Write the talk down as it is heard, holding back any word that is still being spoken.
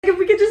If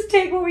we could just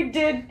take what we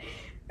did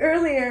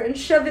earlier and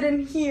shove it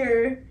in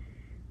here.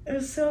 It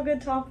was so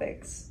good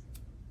topics.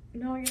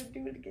 Now we gotta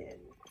do it again.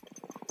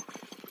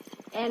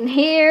 And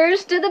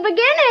here's to the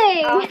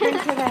beginning. I'll drink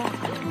to that.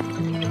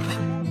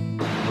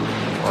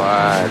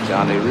 Why,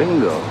 Johnny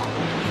Ringo.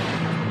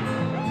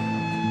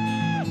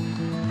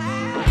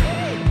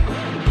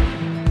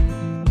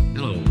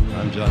 Hello,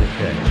 I'm Johnny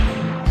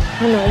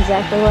Cash. I know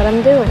exactly what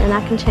I'm doing, and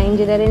I can change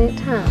it at any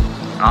time.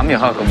 I'm your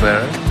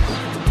Huckleberry.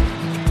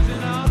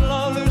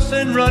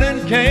 And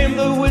running came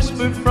the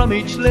whisper from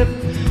each lip,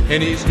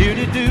 and he's here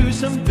to do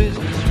some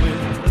business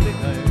with the big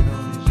iron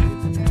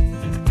on his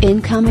hip.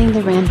 Incoming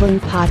the Rambling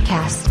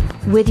Podcast,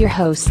 with your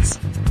hosts,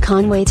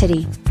 Conway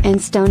Titty,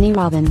 and Stony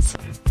Robbins.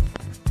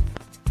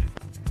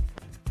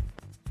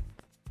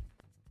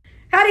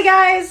 Howdy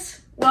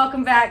guys!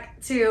 Welcome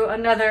back to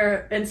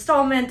another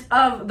installment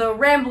of the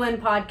Ramblin'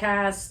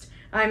 Podcast.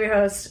 I'm your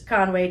host,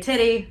 Conway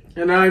Titty.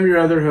 And I'm your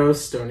other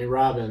host, Stony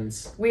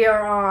Robbins. We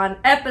are on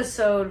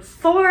episode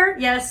 4.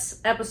 Yes,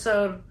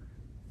 episode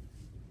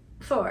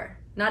 4.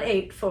 Not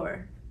 8,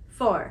 4.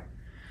 4.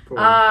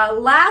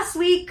 Last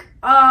week,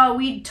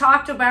 we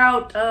talked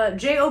about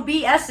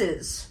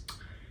JOBSs.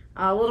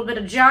 A little bit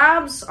of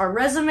jobs, our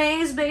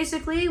resumes,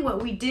 basically.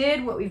 What we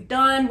did, what we've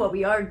done, what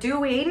we are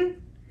doing.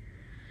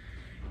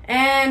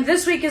 And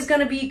this week is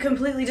going to be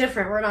completely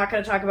different. We're not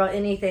going to talk about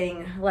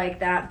anything like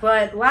that.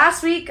 But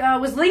last week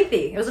was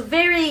lengthy. It was a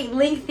very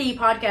lengthy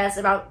podcast,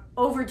 about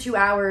over 2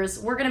 hours.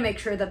 We're going to make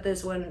sure that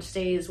this one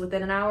stays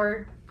within an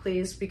hour,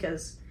 please,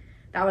 because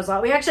that was a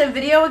lot. We actually have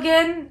video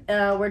again.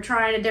 We're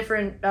trying a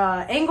different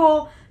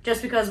angle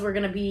just because we're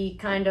going to be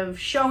kind of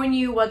showing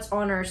you what's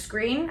on our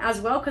screen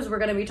as well, because we're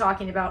going to be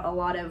talking about a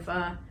lot of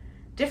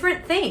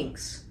different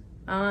things.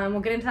 And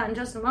we'll get into that in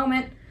just a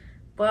moment.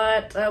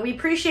 But we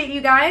appreciate you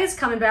guys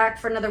coming back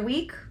for another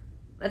week.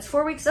 That's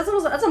 4 weeks. That's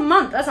a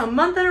month. That's a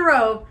month in a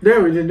row. Yeah,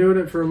 we've been doing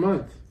it for a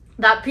month.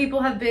 That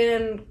people have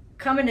been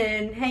coming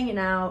in, hanging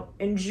out,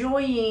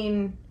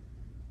 enjoying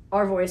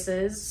our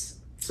voices.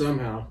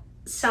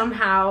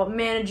 Somehow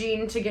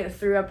managing to get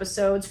through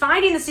episodes.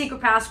 Finding the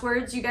secret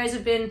passwords. You guys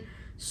have been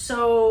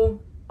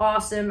so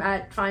awesome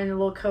at finding the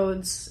little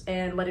codes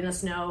and letting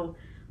us know.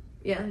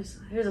 Yeah,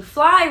 there's a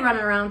fly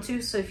running around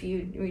too, so if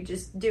we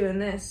just doing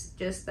this,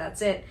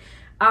 that's it.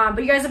 But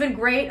you guys have been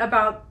great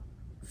about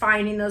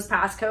finding those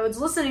passcodes,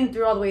 listening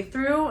through all the way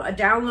through,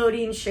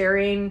 downloading,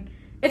 sharing.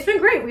 It's been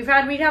great. We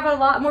have a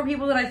lot more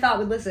people than I thought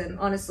would listen,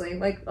 honestly.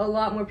 Like, a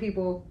lot more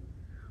people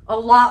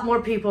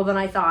than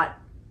I thought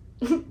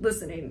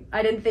listening.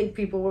 I didn't think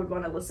people would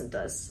want to listen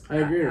to us. I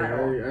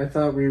agree. I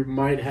thought we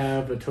might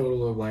have a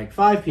total of like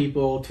 5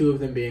 people, 2 of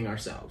them being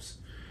ourselves.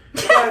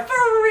 For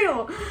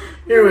real.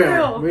 Here we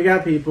are. We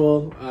got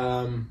people.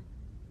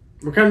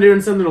 We're kind of doing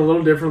something a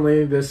little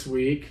differently this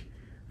week.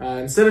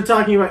 Instead of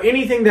talking about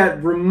anything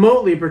that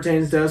remotely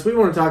pertains to us, we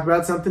want to talk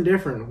about something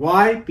different.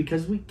 Why?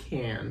 Because we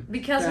can.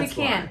 Because we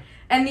can. Why.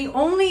 And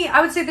I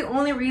would say the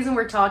only reason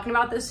we're talking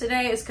about this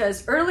today is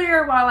because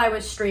earlier while I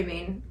was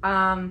streaming,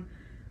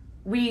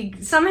 we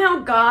somehow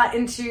got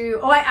into...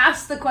 I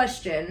asked the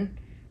question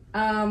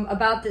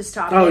about this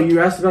topic. Oh, you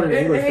asked about an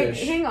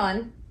anglerfish. Hang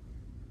on.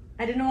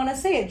 I didn't want to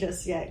say it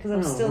just yet because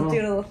I'm still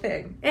doing a little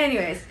thing.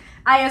 Anyways,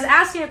 I was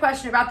asking a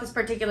question about this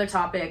particular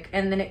topic,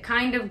 and then it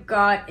kind of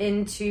got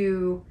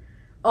into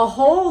a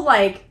whole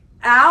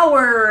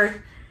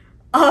hour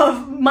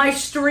of my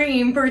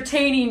stream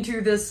pertaining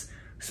to this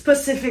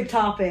specific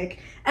topic.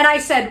 And I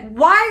said,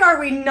 why are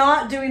we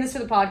not doing this for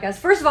the podcast?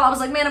 First of all, I was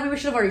like, man, we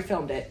should have already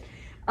filmed it.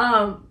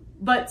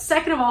 But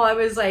second of all, I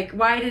was like,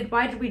 why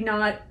did we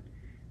not...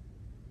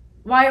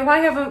 Why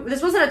haven't...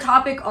 This wasn't a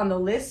topic on the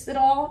list at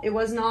all. It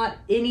was not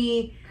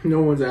any...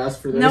 No one's asked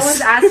for this. No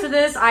one's asked for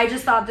this. I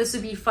just thought this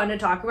would be fun to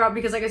talk about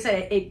because, like I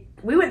said,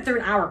 we went through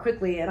an hour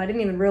quickly, and I didn't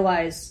even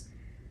realize...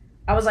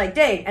 I was like,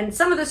 dang. And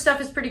some of this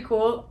stuff is pretty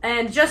cool.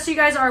 And just so you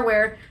guys are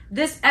aware,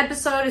 this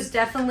episode is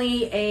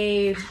definitely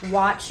a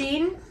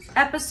watching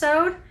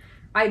episode.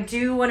 I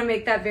do want to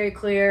make that very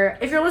clear.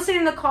 If you're listening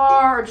in the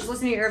car or just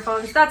listening to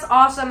earphones, that's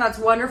awesome. That's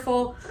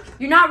wonderful.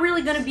 You're not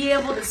really going to be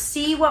able to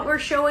see what we're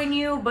showing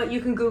you, but you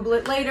can Google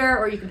it later,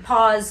 or you can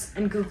pause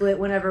and Google it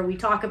whenever we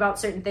talk about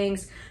certain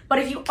things. But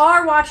if you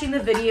are watching the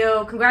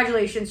video,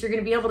 congratulations. You're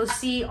going to be able to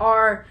see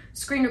our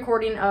screen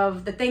recording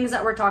of the things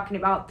that we're talking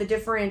about, the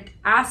different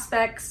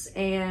aspects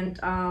and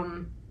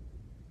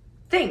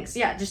things.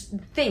 Yeah, just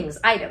things,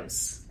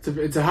 items.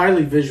 It's a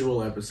highly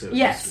visual episode.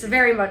 Yes,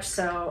 very much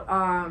so.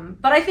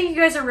 But I think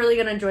you guys are really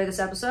going to enjoy this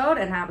episode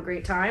and have a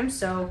great time.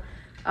 So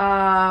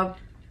I'm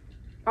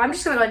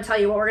just going to go ahead and tell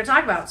you what we're going to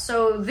talk about.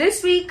 So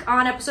this week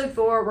on episode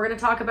 4, we're going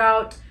to talk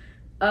about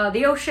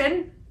the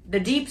ocean, the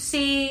deep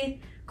sea,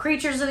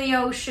 creatures of the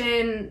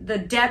ocean, the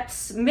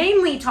depths,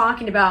 mainly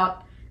talking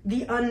about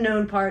the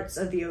unknown parts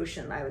of the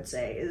ocean, I would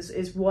say,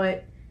 is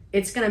what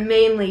it's going to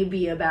mainly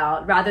be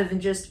about, rather than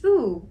just,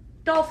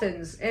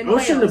 dolphins and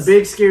Ocean, whales. The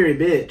big scary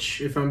bitch,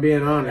 if I'm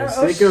being honest.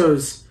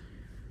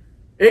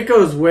 It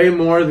goes way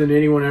more than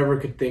anyone ever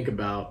could think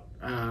about.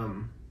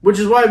 Which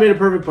is why it made a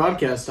perfect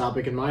podcast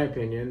topic, in my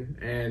opinion.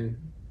 And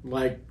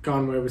like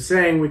Conway was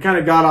saying, we kind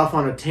of got off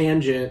on a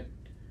tangent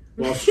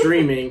while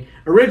streaming.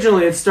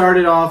 Originally, it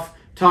started off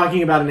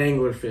talking about an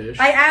anglerfish.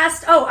 I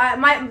asked,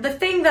 the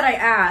thing that I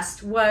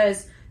asked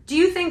was, do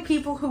you think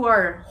people who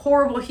are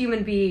horrible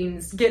human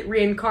beings get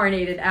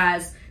reincarnated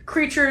as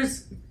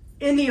creatures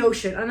in the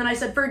ocean? And then I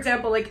said, for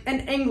example, like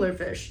an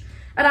anglerfish.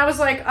 And I was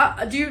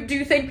like, do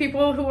you think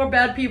people who are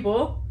bad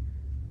people,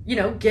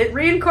 get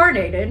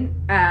reincarnated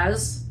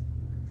as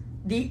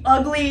the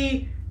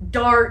ugly,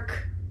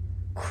 dark,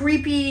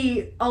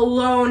 creepy,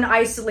 alone,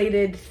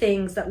 isolated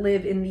things that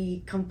live in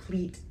the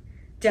complete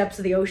depths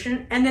of the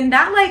ocean? And then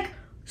that, like,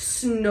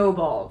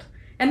 snowballed.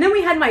 And then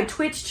we had my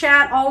Twitch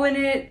chat all in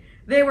it.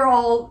 They were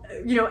all,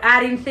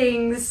 adding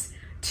things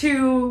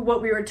to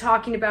what we were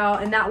talking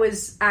about, and that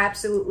was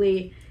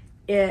absolutely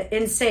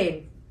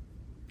insane.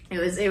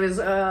 It was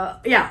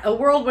a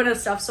whirlwind of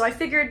stuff. So I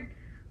figured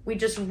we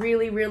just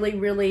really, really,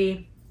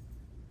 really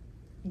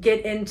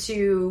get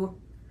into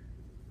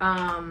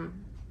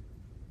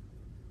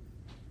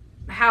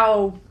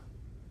how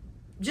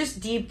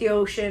just deep the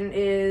ocean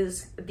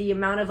is, the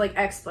amount of like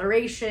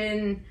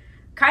exploration,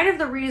 kind of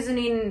the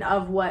reasoning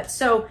of what.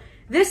 So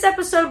this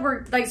episode,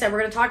 we're going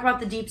to talk about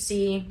the deep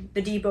sea,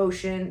 the deep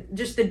ocean,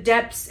 just the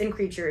depths and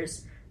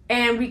creatures.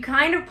 And we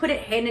kind of put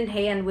it hand in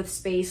hand with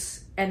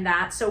space and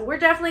that. So we're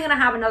definitely going to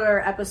have another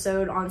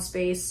episode on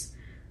space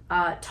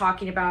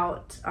talking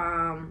about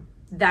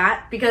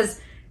that.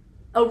 Because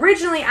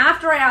originally,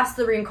 after I asked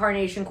the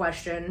reincarnation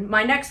question,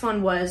 my next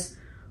one was,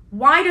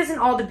 why doesn't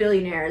all the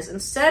billionaires,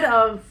 instead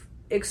of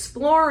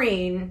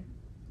exploring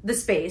the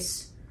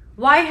space,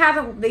 why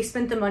haven't they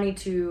spent the money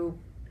to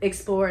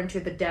explore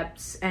into the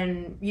depths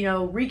and,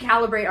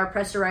 recalibrate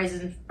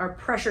our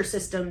pressure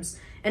systems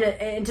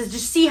and to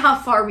just see how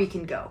far we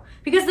can go?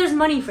 Because there's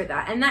money for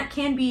that, and that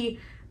can be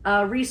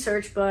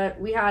research.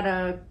 But we had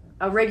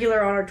a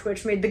regular on our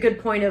Twitch made the good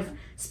point of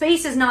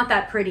space is not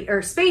that pretty,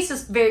 or space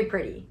is very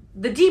pretty.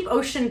 The deep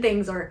ocean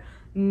things are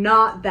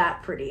not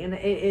that pretty, and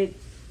it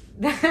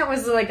that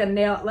was like a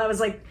nail. That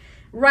was like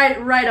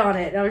right on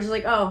it. I was just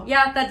like, oh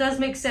yeah, that does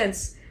make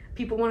sense.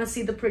 People want to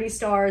see the pretty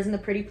stars and the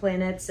pretty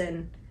planets,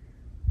 and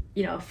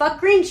fuck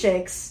green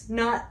chicks,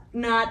 not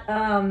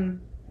the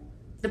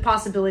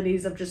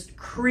possibilities of just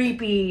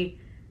creepy,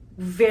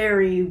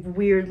 very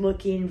weird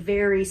looking,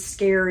 very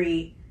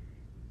scary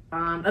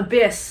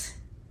abyss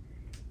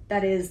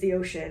that is the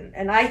ocean.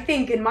 And I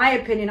think, in my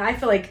opinion, I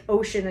feel like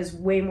ocean is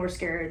way more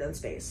scary than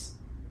space.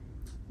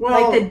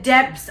 Well, like the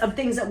depths of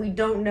things that we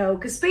don't know,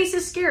 because space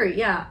is scary,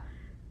 yeah,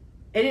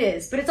 it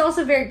is, but it's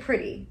also very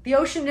pretty. The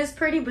ocean is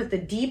pretty, but the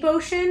deep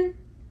ocean,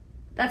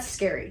 that's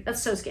scary.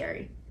 That's so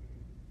scary.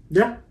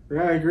 Yeah,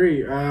 I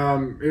agree. It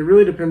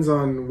really depends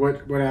on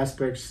what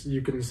aspects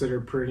you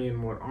consider pretty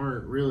and what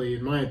aren't, really,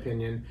 in my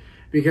opinion.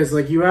 Because,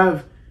 like, you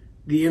have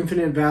the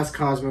infinite vast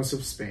cosmos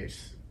of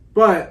space,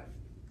 but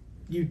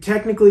you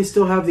technically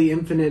still have the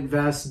infinite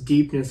vast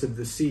deepness of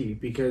the sea,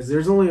 because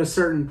there's only a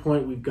certain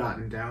point we've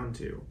gotten down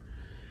to.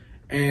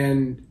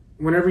 And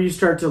whenever you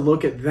start to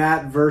look at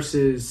that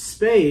versus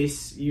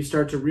space, you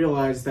start to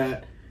realize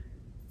that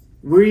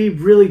we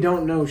really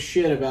don't know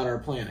shit about our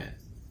planet.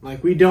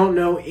 Like, we don't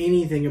know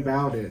anything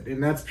about it.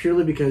 And that's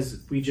purely because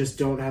we just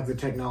don't have the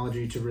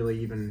technology to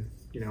really even,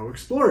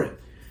 explore it.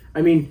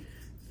 I mean,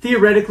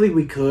 theoretically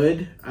we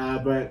could,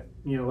 but,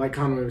 like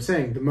Conway was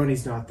saying, the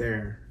money's not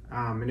there.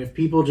 And if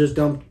people just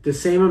dump the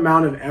same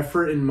amount of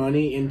effort and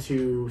money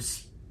into,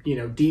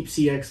 deep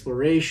sea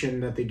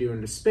exploration that they do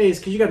into space,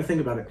 because you got to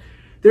think about it.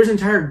 There's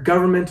entire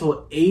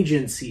governmental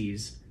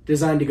agencies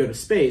designed to go to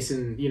space,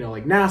 and,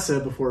 like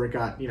NASA before it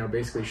got,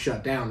 basically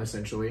shut down,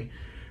 essentially.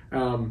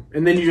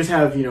 And then you just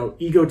have,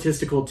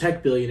 egotistical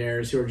tech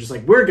billionaires who are just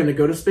like, we're going to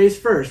go to space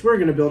first. We're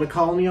going to build a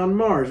colony on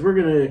Mars. We're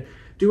going to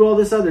do all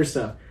this other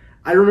stuff.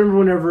 I remember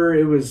whenever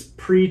it was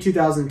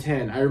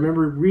pre-2010, I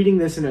remember reading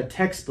this in a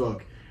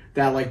textbook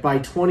that, like, by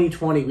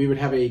 2020 we would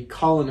have a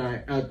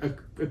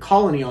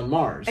colony on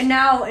Mars. And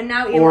now Elon's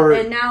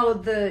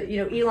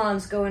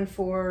going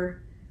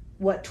for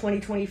what,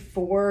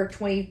 2024,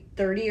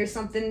 2030 or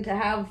something to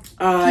have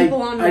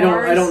people on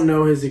Mars. I don't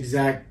know his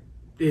exact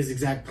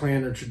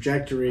plan or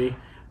trajectory,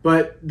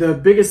 but the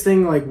biggest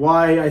thing, like,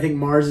 why I think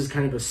Mars is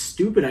kind of a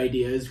stupid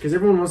idea is because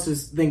everyone wants to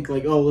think,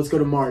 like, oh, let's go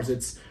to Mars.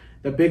 It's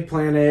the big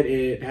planet.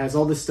 It has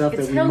all this stuff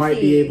that we might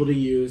be able to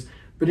use.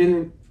 But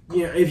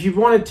if you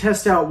want to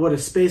test out what a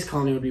space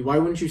colony would be, why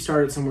wouldn't you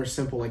start it somewhere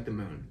simple like the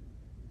moon?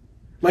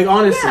 Like,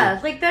 honestly. Yeah,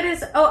 like that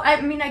is,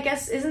 I mean, I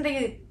guess, isn't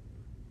they,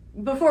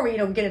 before we,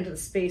 get into the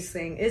space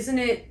thing, isn't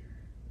it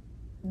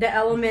the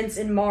elements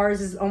in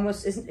Mars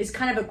is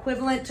kind of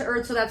equivalent to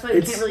Earth, so that's why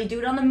we can't really do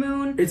it on the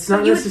moon? It's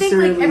not you necessarily...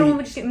 would think, like, everyone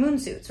would just get moon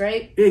suits,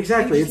 right?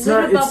 Exactly.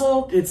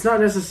 It's not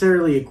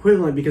necessarily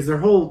equivalent, because their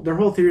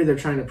whole theory they're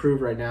trying to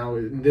prove right now,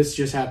 and this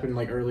just happened,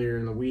 like, earlier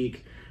in the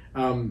week,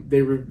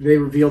 they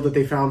revealed that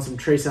they found some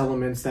trace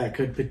elements that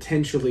could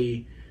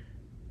potentially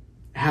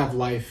have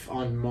life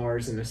on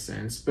Mars in a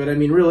sense. But, I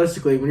mean,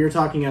 realistically, when you're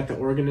talking at the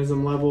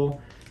organism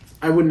level,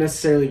 I wouldn't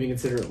necessarily even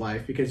consider it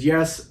life, because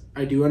yes,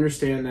 I do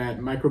understand that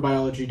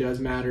microbiology does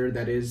matter,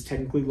 that is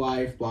technically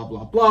life, blah,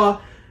 blah, blah,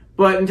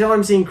 But until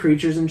I'm seeing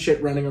creatures and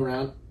shit running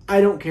around, I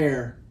don't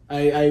care.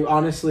 I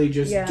honestly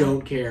just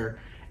don't care.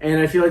 And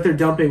I feel like they're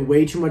dumping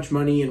way too much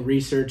money in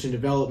research and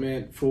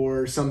development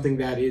for something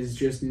that is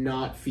just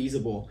not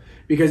feasible.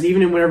 Because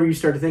even whenever you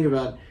start to think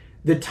about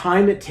the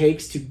time it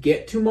takes to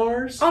get to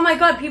Mars. Oh my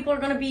God, people are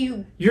going to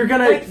be. You're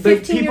gonna. Like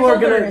 15 people years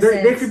are gonna. older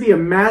There could be a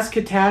mass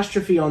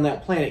catastrophe on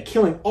that planet,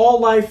 killing all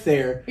life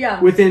there.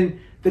 Yeah.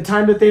 Within the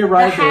time that they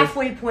arrive The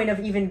halfway point of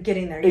even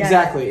getting there.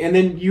 Exactly, and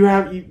then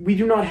we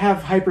do not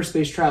have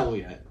hyperspace travel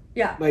yet.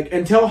 Yeah. Like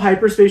until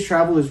hyperspace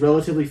travel is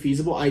relatively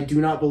feasible, I do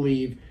not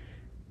believe.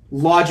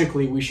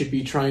 Logically, we should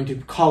be trying to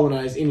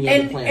colonize any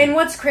other planet. And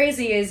what's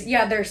crazy is,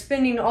 they're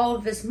spending all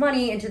of this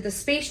money into the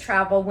space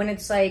travel when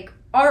it's like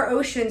our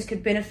oceans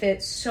could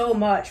benefit so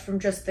much from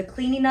just the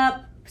cleaning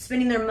up,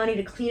 spending their money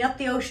to clean up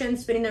the ocean,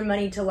 spending their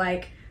money to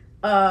like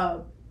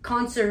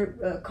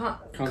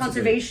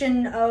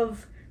conservation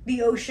of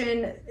the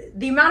ocean.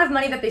 The amount of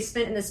money that they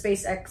spent in the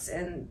SpaceX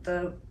and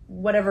the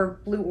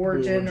whatever Blue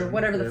Origin or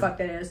whatever the fuck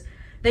that is,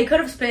 they could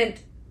have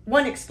spent.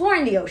 One,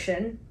 exploring the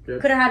ocean. Yep.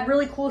 Could have had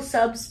really cool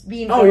subs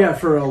being built. Oh yeah,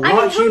 for a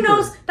lot cheaper. Who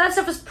knows? That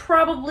stuff is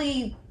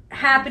probably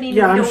happening.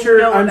 Yeah, I'm sure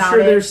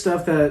there's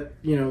stuff that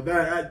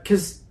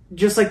because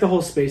just like the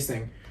whole space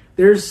thing,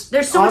 there's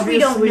so much we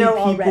don't know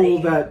already.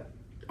 People that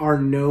are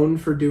known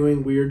for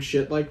doing weird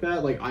shit like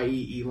that, like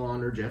i.e.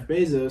 Elon or Jeff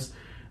Bezos.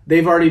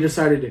 They've already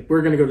decided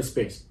we're going to go to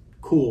space.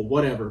 Cool,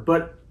 whatever.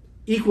 But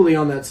equally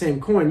on that same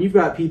coin, you've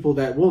got people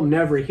that we'll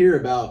never hear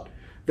about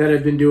that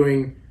have been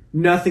doing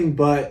nothing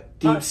but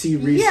deep sea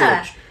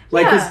research.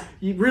 Because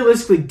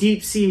realistically,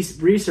 deep sea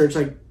research,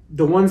 like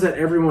the ones that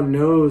everyone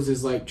knows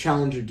is like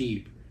Challenger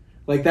Deep.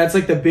 Like that's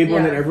like the big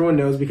one that everyone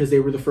knows because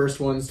they were the first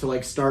ones to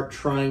like start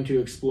trying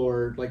to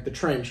explore like the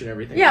trench and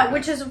everything. Yeah,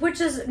 like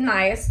which is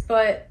nice,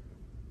 but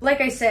like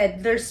I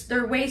said, they're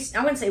I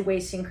wouldn't say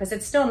wasting because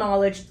it's still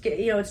knowledge.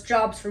 It's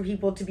jobs for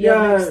people to be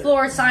able to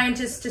explore,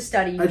 scientists to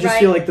study. I just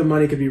feel like the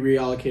money could be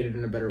reallocated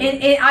in a better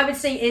way. I would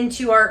say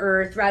into our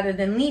Earth rather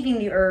than leaving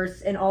the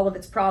Earth and all of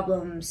its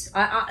problems.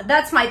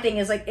 That's my thing.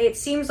 Is like it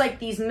seems like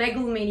these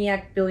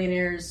megalomaniac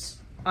billionaires,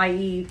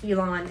 i.e.,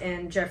 Elon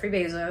and Jeffrey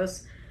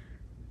Bezos,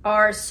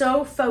 are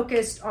so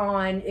focused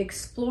on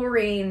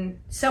exploring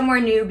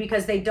somewhere new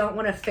because they don't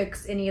want to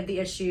fix any of the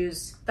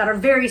issues that are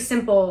very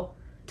simple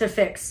to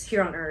fix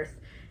here on Earth.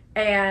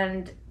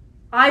 And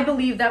I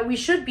believe that we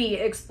should be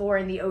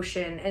exploring the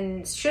ocean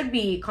and should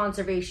be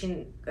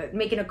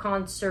making a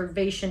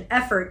conservation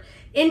effort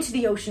into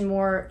the ocean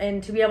more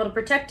and to be able to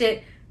protect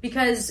it,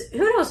 because who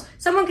knows,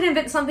 someone can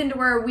invent something to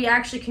where we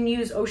actually can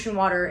use ocean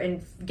water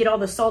and get all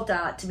the salt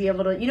out to be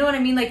able to, you know what I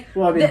mean? Like,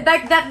 well, I mean,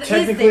 that technically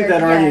is there,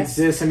 that already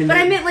exists. I mean, but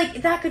I meant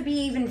like that could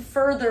be even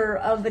further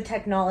of the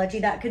technology.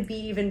 That could be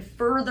even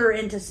further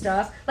into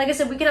stuff. Like I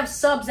said, we could have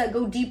subs that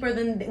go deeper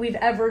than we've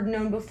ever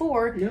known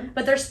before. Yeah.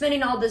 But they're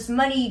spending all this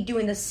money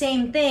doing the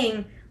same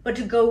thing, but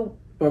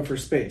for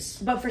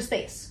space.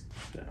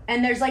 Yeah.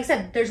 And there's, like I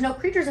said, there's no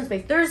creatures in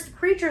space. There's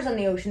creatures in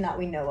the ocean that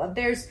we know of.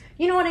 There's,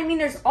 you know what I mean?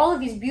 There's all of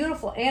these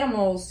beautiful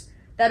animals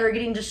that are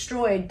getting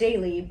destroyed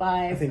daily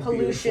by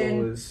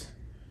pollution.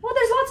 Well,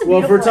 there's lots of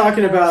beautiful if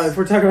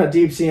we're talking about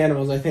deep sea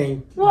animals, I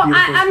think. Well,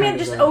 I mean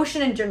just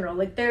ocean in general.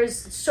 Like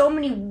there's so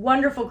many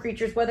wonderful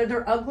creatures, whether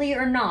they're ugly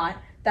or not,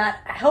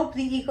 that help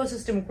the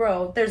ecosystem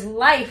grow. There's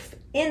life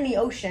in the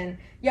ocean,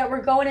 yet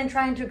we're going and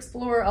trying to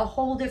explore a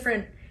whole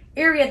different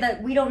area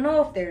that we don't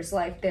know if there's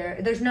life there.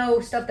 There's no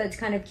stuff that's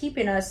kind of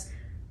keeping us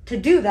to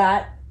do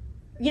that.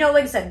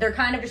 Like I said, they're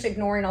kind of just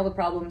ignoring all the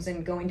problems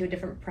and going to a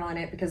different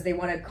planet because they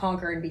want to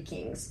conquer and be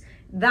kings.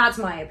 That's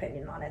my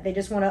opinion on it. They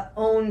just want to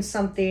own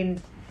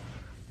something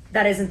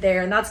that isn't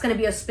there, and that's going to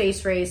be a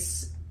space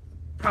race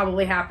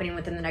probably happening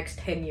within the next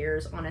 10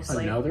 years,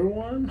 honestly. Another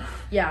one?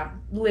 Yeah,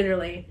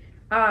 literally.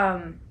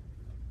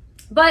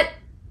 But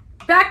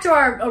back to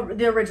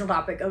the original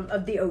topic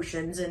of the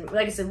oceans, and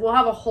like I said, we'll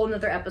have a whole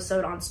nother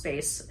episode on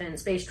space and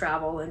space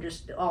travel and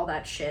just all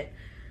that shit.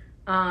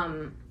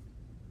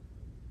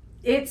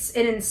 It's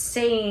an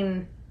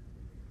insane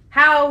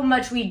how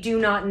much we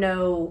do not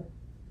know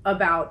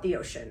about the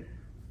ocean.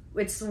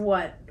 It's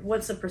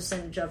what's the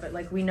percentage of it?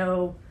 Like we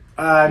know.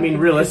 I mean,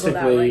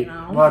 realistically,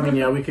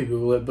 we could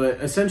Google it, but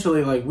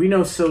essentially, like we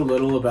know so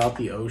little about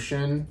the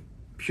ocean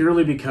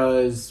purely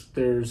because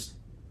there's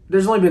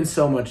only been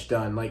so much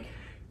done. Like,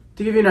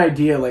 to give you an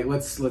idea, like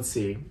let's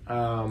see.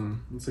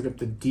 Let's look up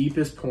the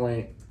deepest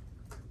point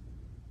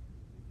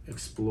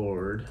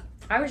explored.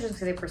 I was just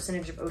going to say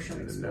percentage of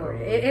ocean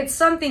explored. It's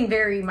something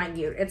very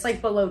minute. It's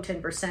like below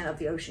 10% of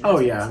the ocean. Oh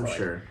yeah, explored. I'm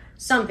sure.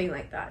 Something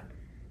like that.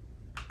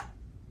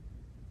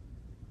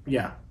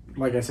 Yeah,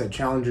 like I said,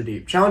 Challenger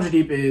Deep. Challenger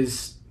Deep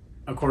is,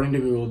 according to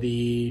Google,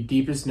 the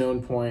deepest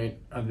known point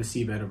of the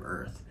seabed of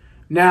Earth.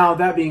 Now,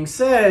 that being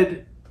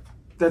said,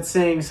 that's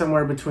saying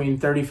somewhere between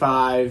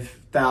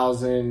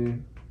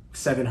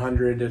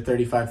 35,700 to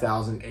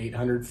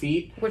 35,800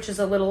 feet. Which is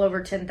a little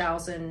over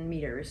 10,000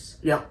 meters.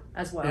 Yep.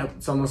 As well. Yep,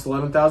 it's almost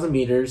 11,000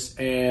 meters.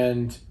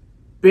 And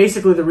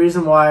basically the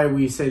reason why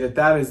we say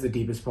that is the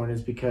deepest point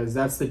is because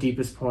that's the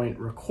deepest point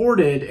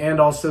recorded and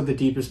also the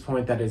deepest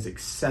point that is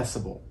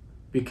accessible.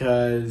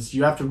 because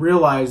you have to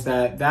realize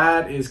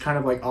that is kind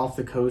of like off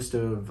the coast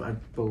of, I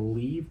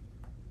believe,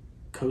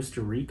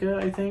 Costa Rica,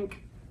 I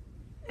think.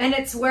 And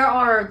it's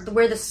where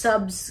the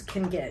subs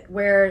can get,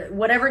 where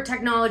whatever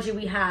technology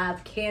we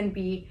have can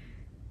be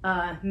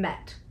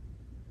met.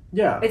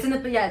 Yeah. It's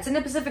in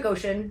the Pacific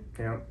Ocean.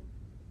 Yeah.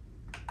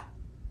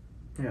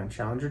 Yeah,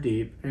 Challenger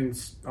Deep, and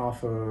it's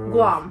off of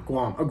Guam.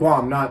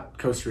 Guam, not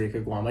Costa Rica.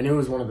 Guam. I knew it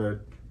was one of the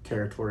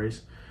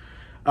territories.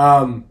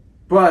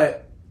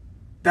 But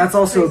that's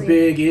also a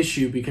big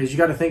issue because you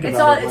got to think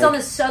about it. It's on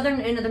the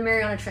southern end of the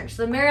Mariana Trench.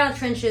 So the Mariana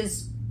Trench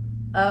is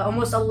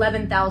almost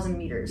 11,000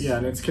 meters. Yeah,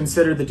 and it's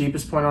considered the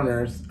deepest point on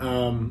Earth.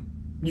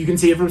 You can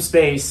see it from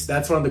space.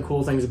 That's one of the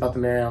cool things about the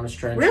Marianas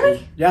Trench.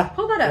 Really? Yeah.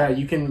 Pull that up. Yeah,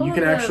 you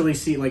can actually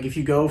see, like, if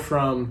you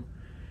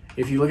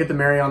look at the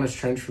Marianas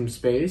Trench from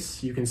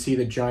space, you can see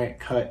the giant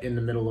cut in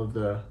the middle of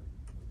the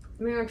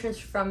Mariana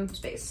Trench from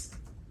space.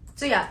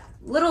 So yeah,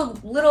 little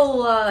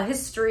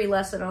history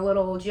lesson, a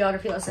little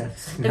geography lesson.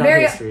 The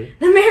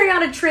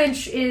Mariana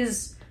Trench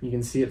is. You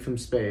can see it from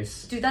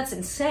space. Dude, that's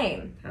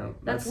insane. Yeah,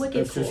 that's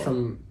wicked That's cool. just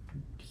from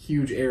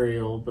huge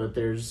aerial, but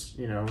there's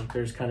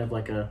kind of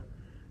like a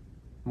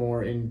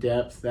more in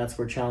depth. That's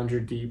where Challenger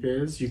Deep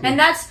is.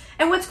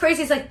 And what's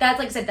crazy is like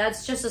I said,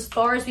 that's just as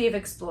far as we have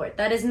explored.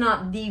 That is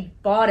not the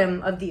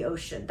bottom of the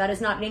ocean. That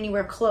is not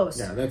anywhere close.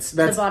 Yeah, that's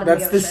the bottom of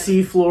the ocean. The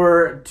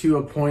seafloor to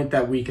a point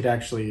that we could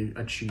actually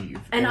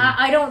achieve. And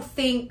I don't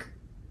think,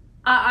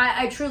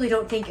 I truly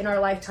don't think in our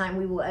lifetime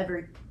we will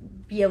ever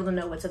be able to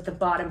know what's at the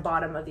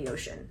bottom of the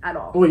ocean at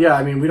all. Well, yeah,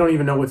 I mean, we don't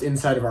even know what's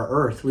inside of our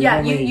Earth. You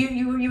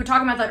were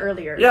talking about that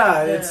earlier.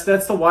 Yeah,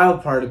 that's the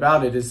wild part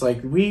about it is like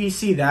we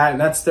see that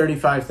and that's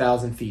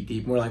 35,000 feet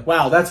deep. And we're like,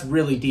 wow, that's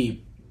really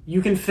deep.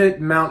 You can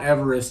fit Mount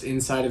Everest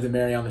inside of the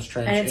Marianas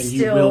Trench and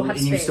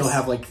you still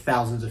have like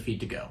thousands of feet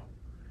to go.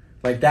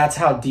 Like that's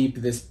how deep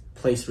this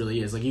place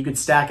really is. Like you could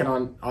stack it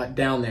on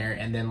down there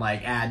and then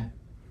like add,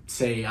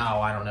 say,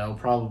 I don't know,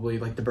 probably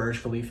like the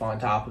Burj Khalifa on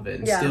top of it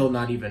and still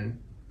not even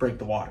break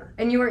the water.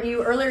 And you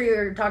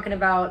were talking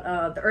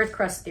about the Earth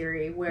crust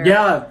theory, where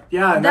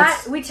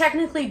that we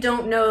technically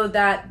don't know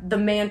that the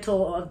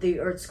mantle of the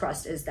Earth's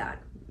crust is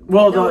that.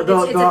 Well,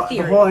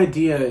 the whole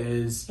idea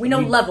is we know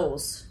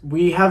levels.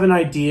 We have an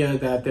idea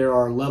that there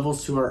are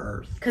levels to our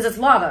Earth because it's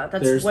lava.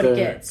 That's what it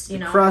gets. The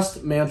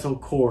crust, mantle,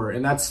 core,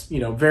 and that's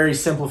very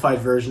simplified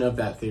version of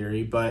that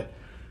theory, but.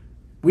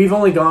 We've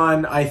only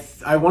gone,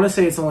 I want to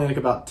say it's only like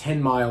about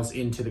 10 miles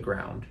into the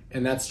ground.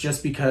 And that's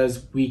just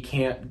because we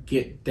can't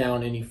get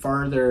down any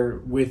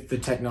farther with the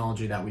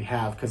technology that we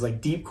have. Because like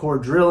deep core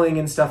drilling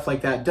and stuff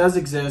like that does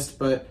exist,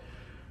 but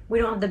we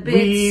don't have the bits.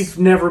 We've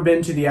never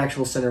been to the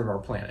actual center of our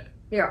planet.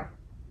 Yeah.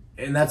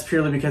 And that's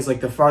purely because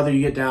like the farther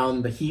you get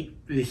down, the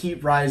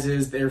heat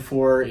rises,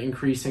 therefore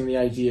increasing the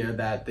idea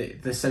that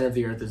the center of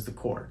the Earth is the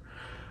core.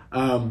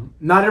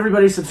 Not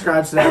everybody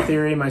subscribes to that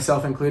theory,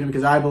 myself included,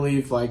 because I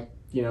believe like,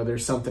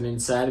 there's something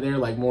inside of there,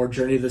 like more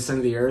Journey to the Center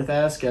of the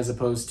Earth-esque, as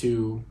opposed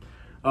to,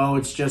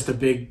 it's just a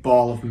big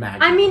ball of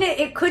magma. I mean,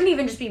 it couldn't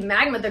even just be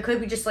magma. There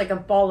could be just like a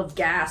ball of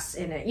gas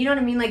in it. You know what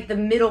I mean? Like the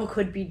middle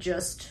could be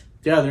just...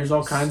 Yeah, there's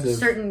all kinds of...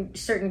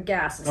 Certain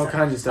gas and all stuff.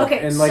 kinds of stuff.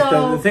 Okay, and like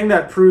the thing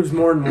that proves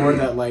more and more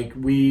that like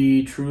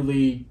we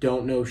truly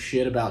don't know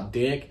shit about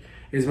dick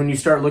is when you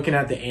start looking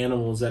at the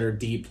animals that are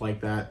deep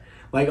like that.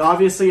 Like,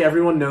 obviously,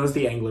 everyone knows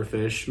the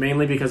anglerfish,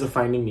 mainly because of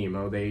Finding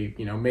Nemo. They,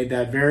 made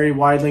that very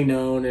widely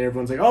known, and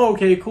everyone's like, oh,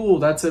 okay, cool,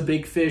 that's a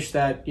big fish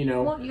that,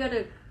 Well, you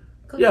gotta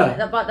click on it.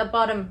 That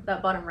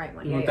bottom right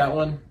one. You want that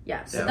one?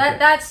 Yeah, so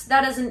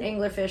that is an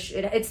anglerfish.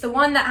 It's the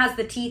one that has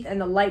the teeth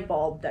and the light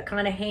bulb that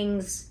kind of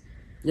hangs...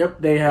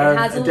 Yep, they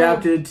have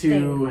adapted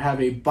to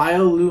have a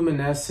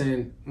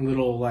bioluminescent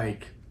little,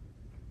 like,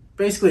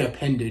 basically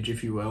appendage,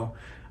 if you will.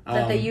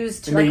 That they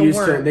use to, like a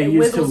worm. It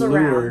wiggles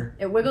around.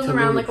 It wiggles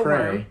around like a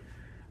worm.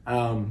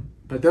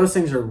 But those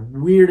things are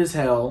weird as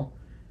hell.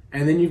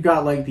 And then you've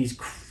got like these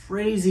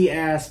crazy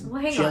ass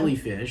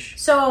jellyfish.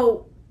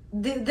 So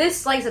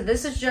this, like I said,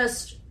 this is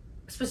just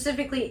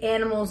specifically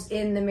animals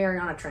in the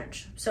Mariana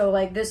Trench. So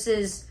like this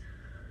is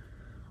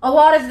a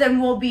lot of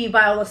them will be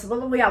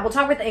bioluminescent. Yeah, we'll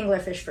talk about the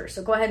anglerfish first.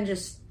 So go ahead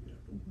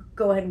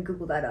and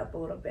Google that up a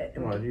little bit.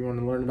 Do you want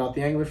to learn about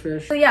the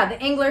anglerfish? So yeah, the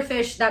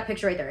anglerfish, that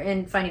picture right there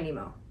in Finding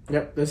Nemo.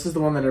 Yep, this is the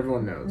one that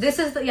everyone knows. This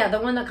is the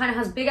one that kind of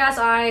has big ass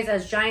eyes,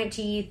 has giant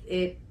teeth.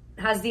 It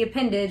has the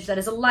appendage that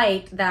is a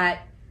light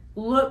that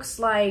looks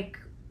like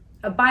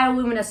a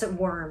bioluminescent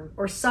worm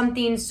or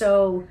something,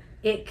 so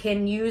it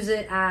can use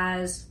it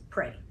as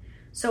prey.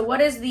 So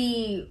what is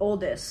the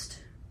oldest,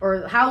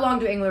 or how long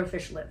do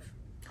anglerfish live?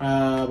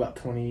 About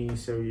 20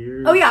 so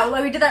years. Oh yeah,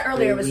 well, we did that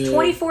earlier. It was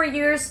 24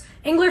 years.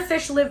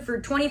 Anglerfish live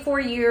for 24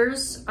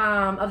 years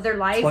of their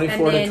life.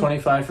 24 to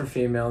 25 for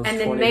females. And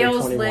then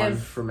males to 21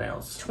 live for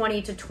males.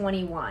 20 to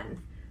 21.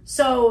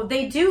 So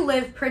they do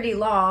live pretty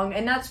long,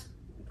 and that's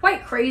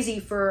quite crazy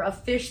for a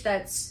fish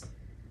that's...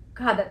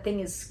 God, that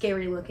thing is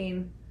scary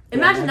looking.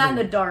 Imagine that in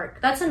the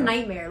dark. That's a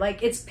nightmare.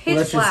 Like, it's pitch black.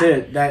 That's just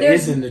it. That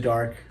is in the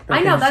dark.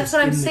 I know, that's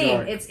what I'm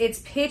saying. It's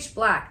pitch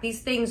black.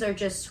 These things are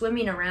just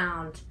swimming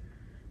around.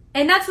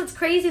 And that's what's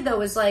crazy,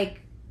 though, is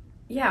like,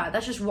 Yeah,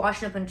 that's just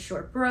washing up in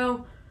short.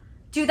 Bro,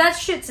 dude, that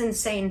shit's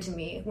insane to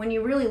me when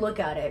you really look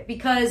at it.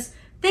 Because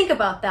think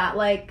about that.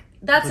 Like,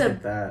 that's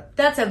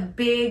a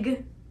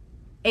big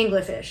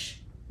anglerfish.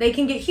 They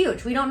can get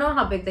huge. We don't know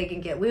how big they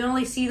can get. We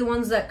only see the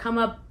ones that come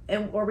up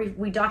or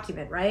we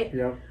document, right?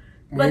 Yep.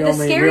 But we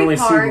only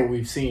see what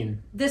we've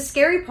seen. The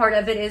scary part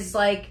of it is,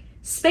 like,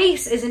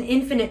 space is an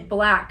infinite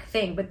black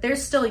thing, but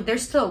there's still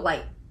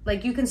light.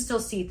 Like, you can still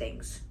see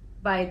things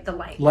by the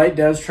light. Light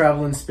does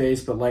travel in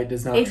space, but light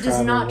does not travel. It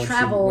does not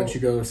travel once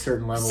you go to a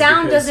certain level.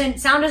 Sound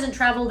doesn't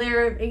travel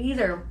there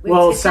either.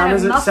 Sound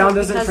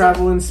doesn't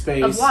travel in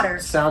space. Of water.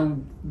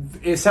 Sound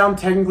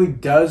technically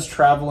does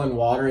travel in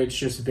water. It's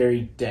just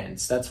very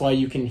dense. That's why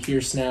you can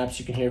hear snaps,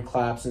 you can hear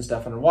claps and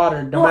stuff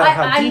underwater. No matter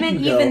how deep you go. I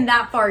meant even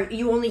that far.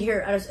 You only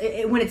hear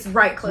it when it's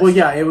right close. Well,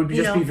 yeah, it would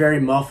just be very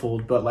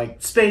muffled. But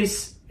like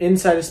space.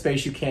 Inside of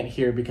space, you can't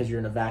hear because you're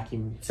in a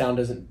vacuum. Sound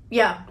doesn't.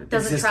 Yeah,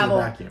 doesn't travel.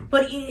 In a vacuum.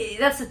 But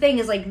that's the thing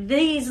is, like,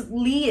 these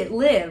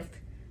live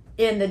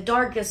in the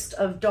darkest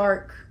of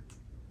dark.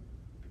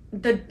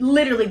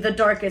 Literally the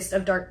darkest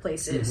of dark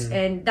places,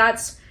 and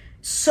that's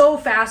so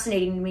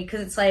fascinating to me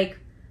because it's like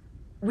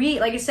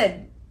like I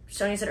said,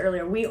 Sonia said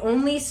earlier, we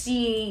only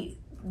see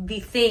the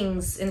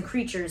things and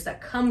creatures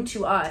that come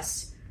to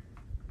us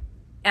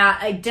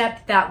at a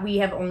depth that we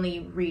have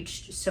only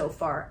reached so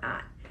far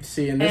at.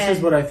 See, and this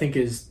is what I think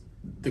is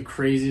the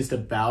craziest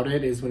about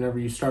it is whenever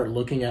you start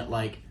looking at,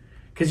 like,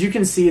 because you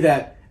can see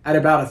that at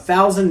about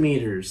 1,000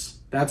 meters,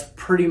 that's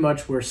pretty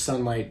much where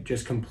sunlight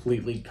just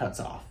completely cuts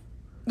off.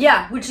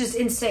 Yeah, which is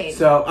insane.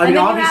 So, I mean,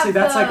 obviously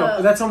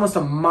that's almost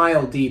a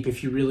mile deep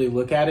if you really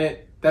look at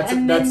it. That's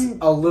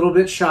a little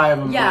bit shy of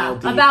a mile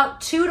deep. About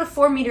 2 to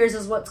 4 meters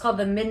is what's called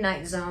the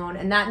midnight zone,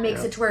 and that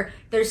makes it to where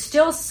there's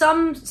still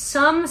some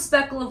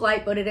speckle of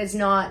light, but it is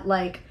not,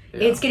 like,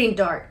 it's getting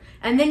dark.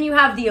 And then you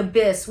have the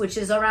abyss, which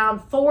is around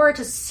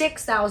 4,000 to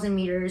 6,000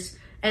 meters,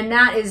 and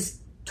that is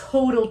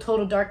total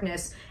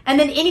darkness. And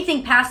then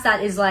anything past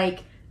that is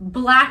like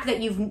black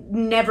that you've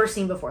never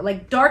seen before,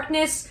 like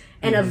darkness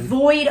and a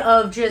void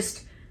of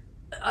just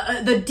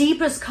the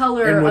deepest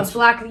color of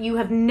black that you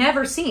have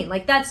never seen.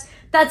 Like that's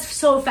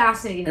so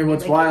fascinating. And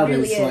what's wild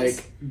is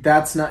like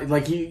that's not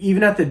like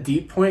even at the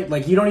deep point,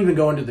 like you don't even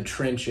go into the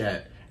trench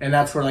yet. And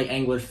that's where, like,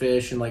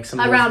 anglerfish and, like, some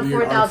of around those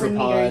weird 4,000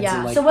 meters,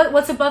 yeah. Like, so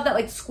what's above that,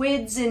 like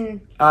squids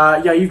and?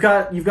 Yeah, you've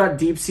got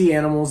deep sea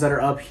animals that are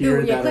up here.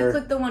 Ooh, yeah,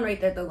 click the one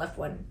right there, the left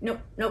one. Nope,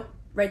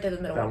 right there,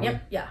 the middle one.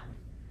 Yep, yeah.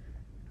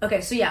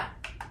 Okay, so yeah.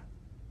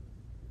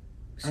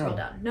 Scroll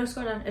down. No,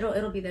 scroll down.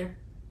 It'll be there.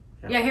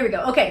 Yeah, here we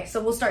go. Okay,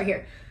 so we'll start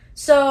here.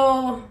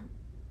 So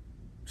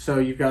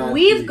you've got.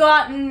 We've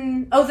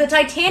gotten. Oh, the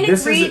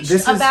Titanic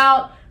reached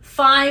about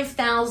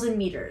 5,000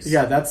 meters.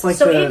 Yeah, that's like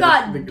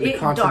the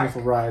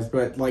continental rise,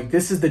 but like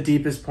this is the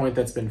deepest point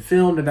that's been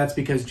filmed, and that's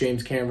because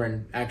James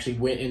Cameron actually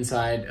went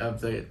inside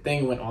of the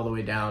thing, went all the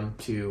way down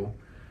to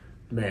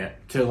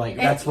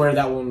that's where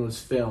that one was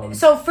filmed.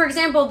 So, for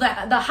example, the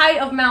height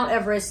of Mount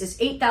Everest is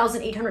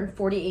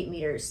 8,848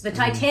 meters. The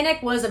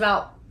Titanic was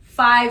about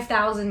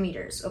 5,000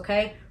 meters,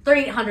 okay?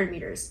 3,800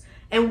 meters.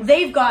 And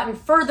they've gotten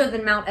further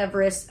than Mount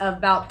Everest of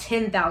about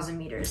 10,000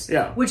 meters.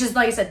 Yeah. Which is,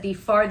 like I said, the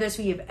farthest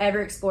we have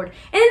ever explored.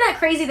 And isn't that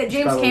crazy that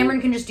James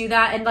Cameron can just do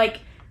that? And, like,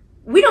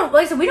 we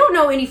don't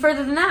know any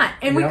further than that.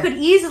 And we could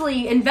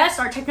easily invest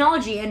our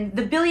technology and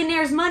the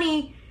billionaires'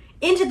 money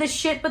into this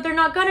shit, but they're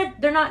not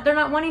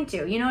wanting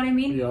to. You know what I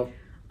mean?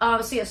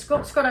 Yep. So yeah,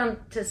 scroll down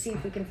to see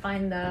if we can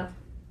find the.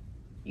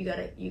 You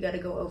gotta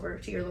go over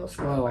to your little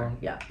scroll bar.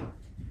 Yeah.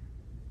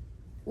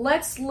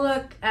 Let's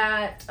look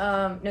at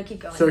no,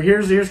 keep going. So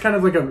here's kind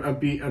of like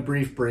a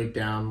brief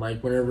breakdown,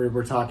 like whenever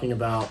we're talking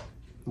about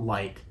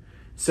light.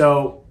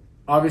 So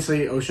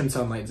obviously ocean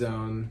sunlight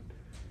zone.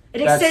 It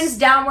extends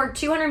downward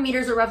 200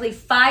 meters or roughly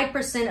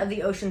 5% of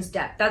the ocean's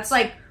depth. That's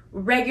like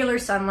regular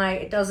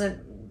sunlight. It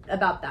doesn't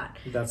about that.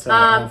 That's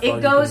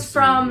it goes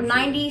from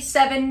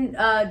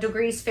 97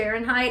 degrees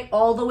Fahrenheit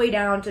all the way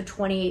down to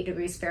 28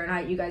 degrees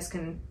Fahrenheit. You guys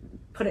can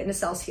put it into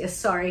Celsius.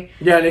 Sorry.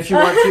 Yeah, and if you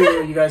want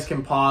to, you guys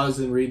can pause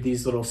and read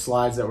these little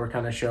slides that we're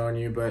kind of showing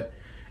you. But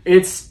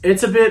it's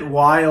a bit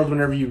wild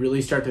whenever you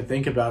really start to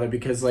think about it,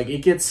 because like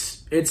it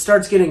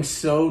starts getting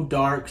so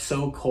dark,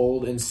 so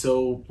cold, and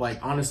so like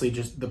honestly,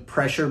 just the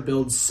pressure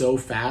builds so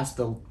fast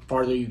the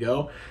farther you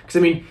go. Because I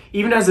mean,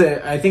 even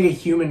I think a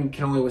human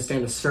can only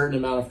withstand a certain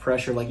amount of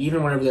pressure. Like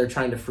even whenever they're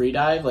trying to free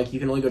dive, like you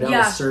can only go down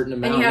a certain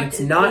amount. And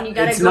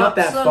it's not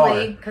that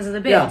far because of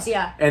the bibs.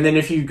 Yeah. And then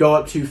if you go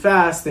up too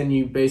fast, then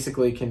you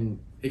basically can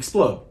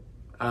explode.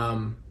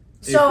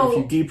 So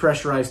if you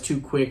depressurize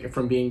too quick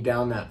from being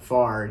down that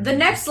far. The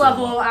next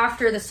level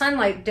after the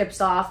sunlight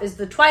dips off is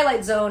the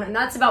twilight zone, and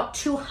that's about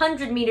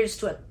 200 meters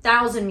to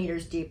 1,000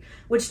 meters deep,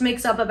 which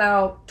makes up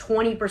about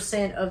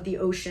 20% of the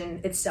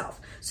ocean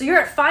itself. So you're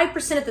at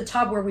 5% at the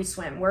top where we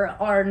swim, where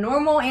our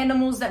normal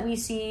animals that we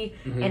see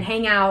and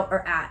hang out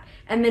are at.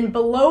 And then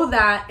below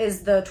that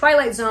is the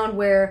twilight zone,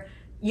 where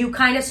you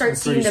kind of start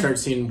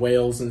seeing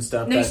whales and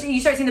stuff. No,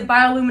 you start seeing the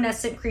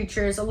bioluminescent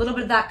creatures. A little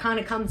bit of that kind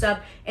of comes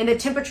up, and the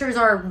temperatures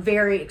are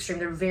very extreme.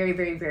 They're very,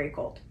 very, very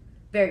cold.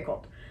 Very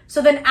cold.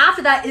 So then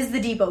after that is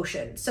the deep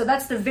ocean. So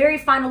that's the very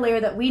final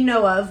layer that we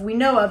know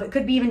of. It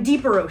could be even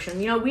deeper ocean.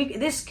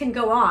 This can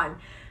go on.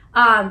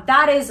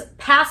 That is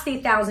past the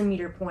 1,000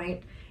 meter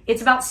point.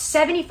 It's about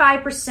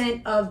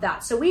 75% of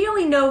that. So we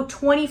only know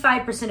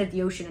 25% of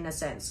the ocean in a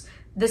sense.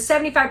 The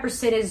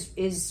 75%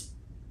 is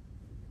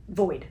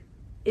void,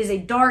 is a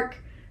dark,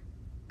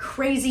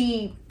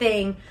 crazy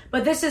thing.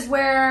 But this is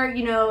where,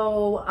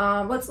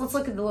 let's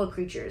look at the little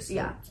creatures.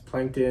 Yeah. It's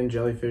plankton,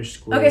 jellyfish,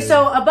 squid. Okay,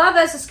 so above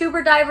us, a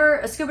scuba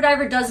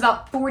diver does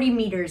about 40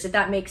 meters, if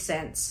that makes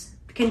sense.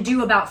 Can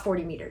do about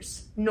 40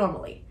 meters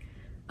normally.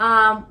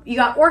 You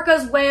got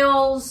orcas,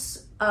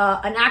 whales,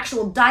 an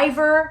actual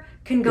diver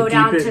can go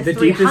down to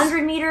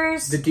 300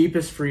 meters. The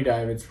deepest free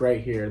dive, it's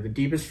right here. The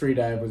deepest free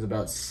dive was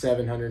about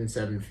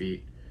 707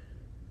 feet.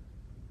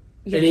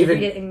 You have to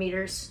read it in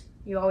meters.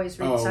 You always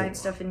read science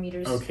stuff in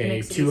meters.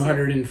 Okay,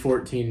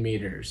 214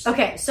 meters.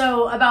 Okay,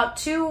 so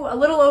a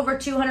little over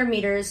 200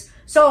 meters.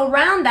 So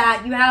around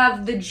that, you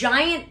have the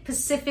giant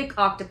Pacific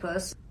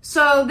octopus.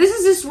 So this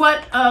is just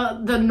what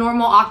the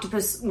normal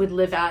octopus would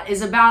live at,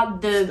 is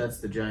about the... That's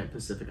the giant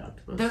Pacific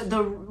octopus.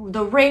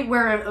 The rate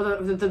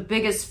where the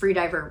biggest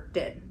freediver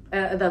did,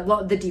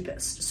 the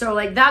deepest. So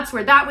like that's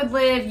where that would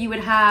live. You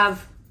would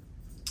have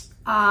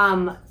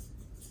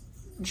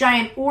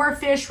giant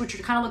oarfish, which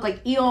would kind of look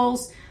like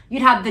eels.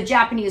 You'd have the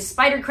Japanese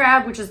spider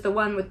crab, which is the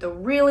one with the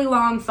really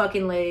long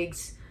fucking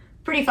legs.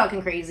 Pretty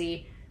fucking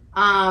crazy.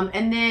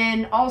 And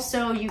then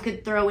also you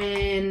could throw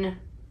in...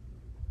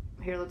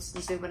 Here, let's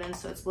zoom it in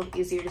so it's a little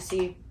easier to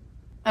see.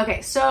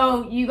 Okay,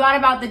 so you got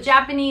about the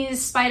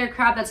Japanese spider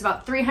crab, that's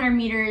about 300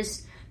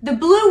 meters. The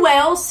blue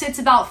whale sits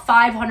about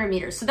 500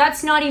 meters. So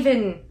that's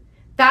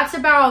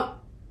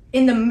about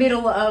in the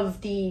middle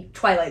of the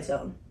twilight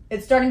zone.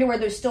 It's starting to where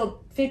there's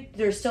still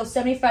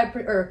 75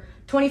 or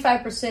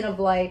 25% of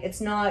light.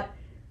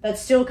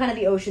 That's still kind of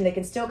the ocean. They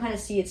can still kind of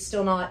see. It's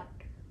still not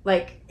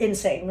like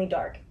insanely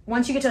dark.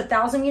 Once you get to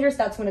 1,000 meters,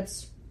 that's when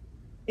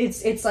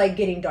it's like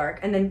getting dark.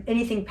 And then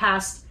anything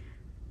past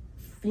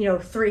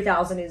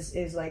 3,000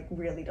 is like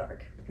really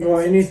dark. Well,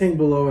 anything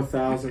below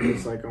 1,000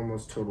 is like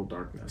almost total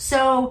darkness.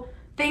 So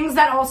things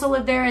that also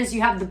live there is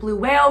you have the blue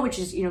whale, which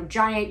is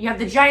giant. You have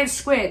the giant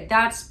squid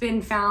that's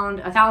been found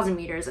 1,000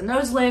 meters, and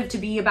those live to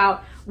be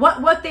about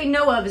what they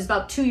know of is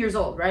about 2 years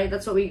old, right?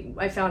 That's what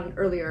I found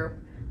earlier,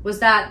 was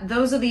that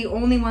those are the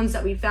only ones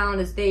that we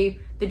found. Is the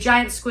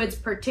giant squids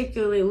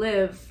particularly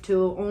live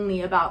to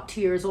only about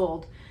 2 years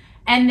old,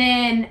 and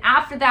then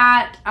after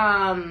that.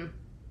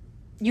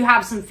 You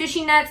have some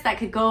fishing nets that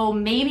could go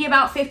maybe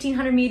about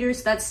 1,500 meters.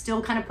 So that's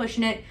still kind of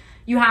pushing it.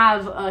 You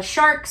have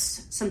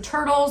sharks, some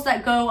turtles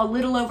that go a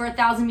little over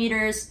 1,000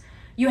 meters.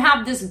 You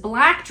have this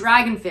black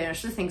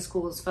dragonfish. This thing's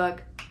cool as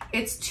fuck.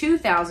 It's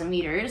 2,000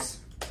 meters.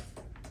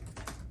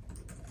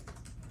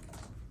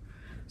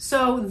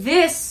 So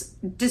this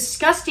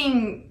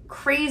disgusting,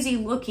 crazy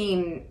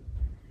looking,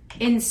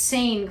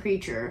 insane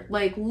creature.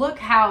 Like, look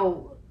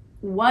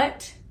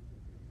what?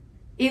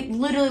 It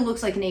literally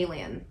looks like an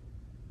alien.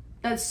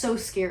 That's so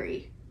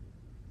scary.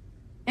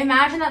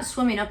 Imagine that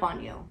swimming up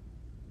on you.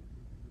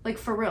 Like,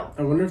 for real.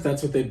 I wonder if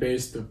that's what they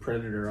based the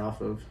Predator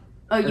off of.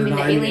 Oh, you mean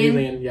the Alien?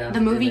 Alien, yeah.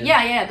 The movie? Alien.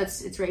 Yeah,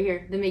 it's right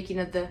here. The making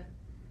of the...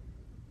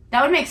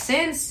 That would make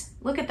sense.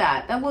 Look at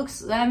that. That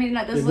does look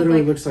like... It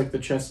literally looks like the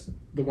chest,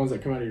 the ones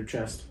that come out of your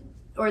chest.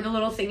 Or the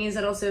little thingies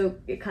that also,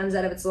 it comes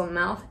out of its little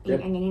mouth.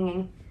 Yep.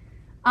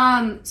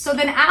 So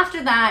then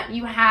after that,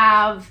 you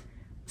have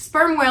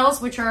sperm whales,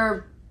 which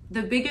are...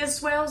 The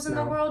biggest whales in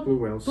the world? Blue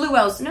whales. Blue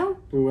whales, no?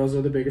 Blue whales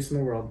are the biggest in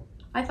the world.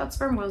 I thought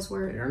sperm whales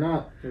were... They are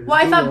not. Well,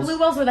 I thought blue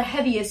whales were the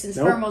heaviest and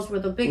sperm whales were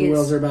the biggest. Blue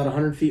whales are about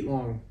 100 feet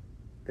long.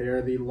 They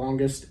are the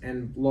longest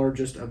and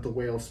largest of the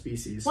whale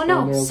species. Well,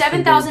 no,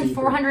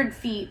 7,400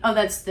 feet. Oh,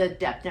 that's the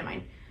depth. Never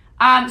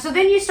mind. So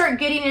then you start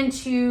getting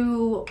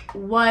into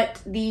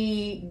what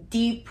the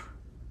deep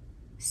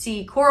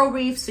sea coral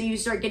reefs. So you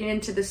start getting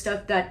into the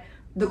stuff that...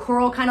 The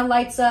coral kind of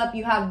lights up.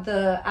 You have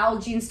the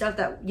algae and stuff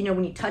that,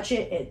 when you touch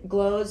it, it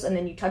glows. And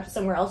then you touch it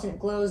somewhere else and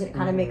it glows. And it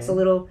kind of makes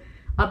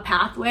a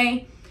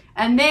pathway.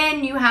 And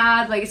then you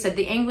have, like I said,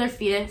 the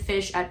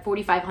anglerfish at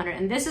 4,500.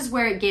 And this is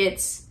where it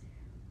gets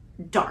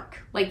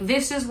dark. Like,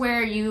 this is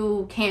where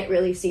you can't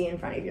really see in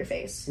front of your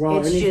face.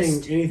 Well,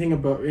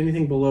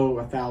 anything below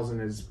 1,000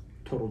 is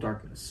total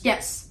darkness.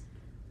 Yes.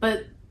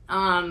 But,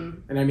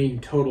 And I mean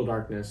total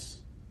darkness.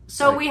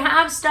 So we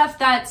have stuff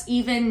that's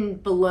even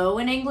below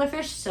an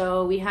anglerfish.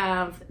 So we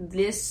have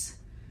this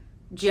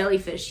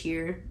jellyfish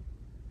here.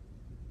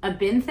 A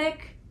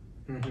benthic?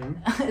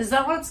 Mm-hmm. Is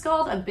that what it's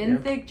called? A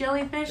benthic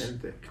jellyfish?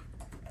 Benthic.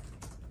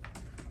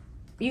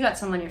 You got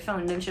some on your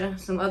phone, didn't you?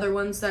 Some other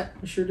ones that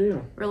I sure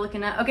do. We're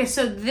looking at. Okay,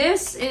 so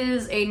this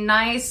is a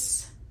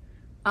nice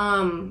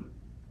comb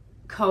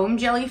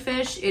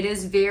jellyfish. It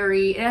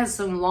has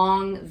some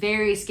long,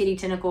 very skinny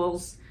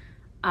tentacles.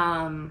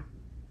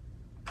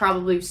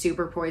 Probably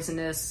super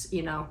poisonous,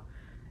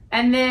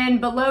 And then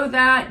below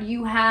that,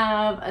 you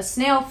have a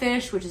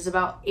snailfish, which is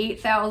about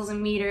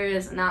 8,000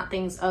 meters, and that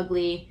thing's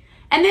ugly.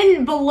 And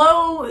then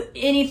below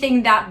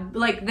anything that,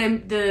 like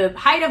the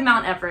height of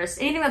Mount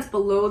Everest, anything that's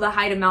below the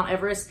height of Mount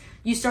Everest,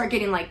 you start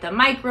getting like the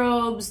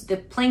microbes, the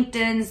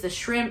planktons, the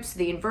shrimps,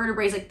 the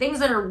invertebrates, like things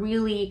that are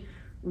really,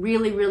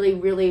 really, really,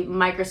 really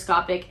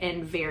microscopic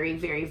and very,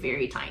 very,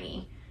 very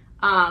tiny.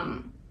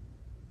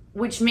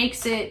 Which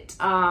makes it,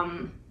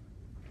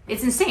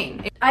 it's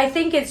insane. I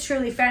think it's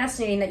truly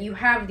fascinating that you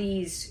have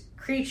these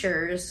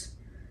creatures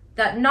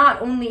that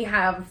not only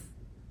have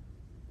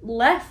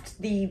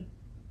left the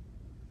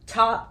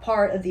top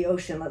part of the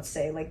ocean, let's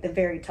say, like the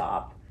very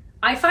top.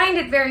 I find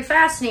it very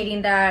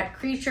fascinating that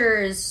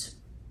creatures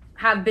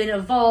have been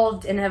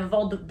evolved and have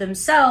evolved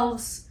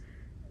themselves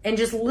and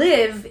just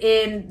live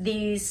in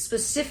these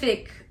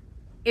specific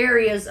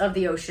areas of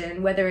the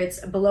ocean, whether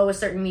it's below a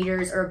certain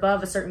meters or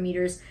above a certain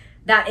meters,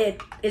 that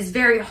it is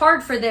very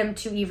hard for them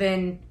to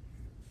even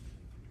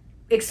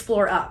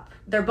explore up.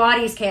 Their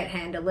bodies can't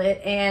handle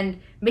it,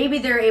 and maybe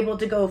they're able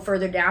to go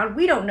further down.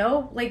 We don't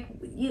know. Like,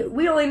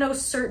 we only know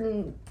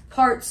certain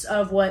parts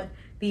of what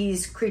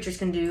these creatures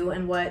can do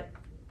and what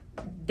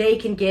they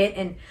can get,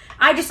 and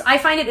I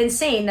find it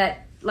insane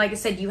that, like I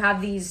said, you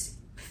have these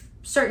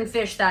certain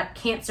fish that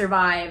can't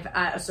survive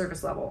at a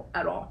surface level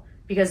at all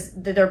because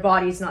their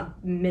body's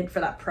not meant for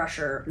that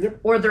pressure. Yep.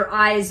 Or their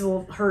eyes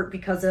will hurt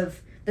because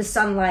of the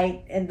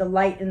sunlight and the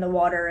light in the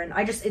water, and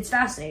it's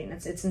fascinating.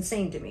 It's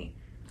insane to me.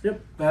 Yep,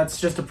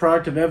 that's just a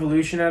product of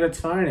evolution at its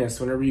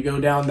finest. Whenever you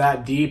go down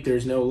that deep,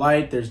 there's no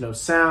light, there's no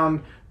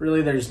sound,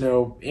 really there's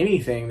no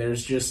anything.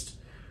 There's just,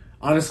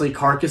 honestly,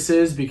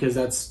 carcasses, because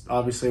that's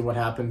obviously what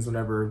happens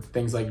whenever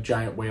things like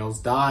giant whales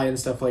die and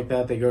stuff like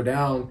that. They go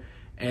down,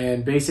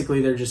 and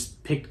basically they're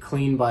just picked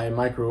clean by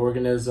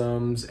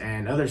microorganisms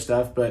and other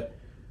stuff, but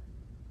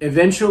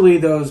eventually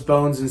those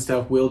bones and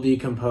stuff will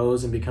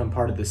decompose and become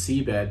part of the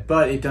seabed,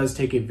 but it does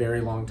take a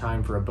very long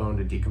time for a bone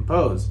to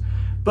decompose.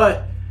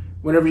 But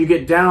whenever you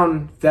get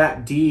down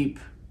that deep,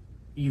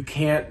 you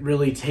can't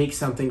really take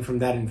something from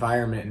that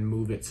environment and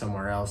move it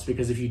somewhere else,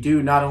 because if you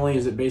do, not only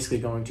is it basically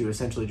going to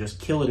essentially just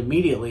kill it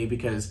immediately,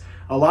 because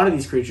a lot of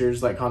these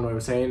creatures, like Conway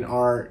was saying,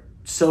 are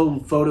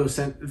so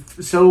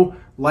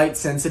light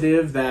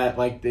sensitive that,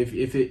 like,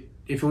 if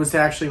it was to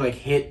actually like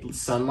hit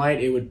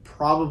sunlight, it would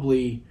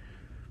probably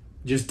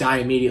just die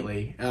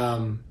immediately.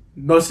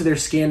 Most of their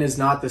skin is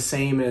not the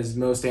same as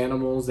most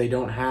animals. They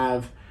don't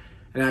have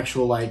an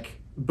actual like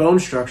bone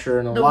structure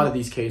in a lot of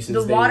these cases.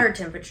 The water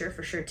temperature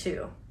for sure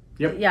too.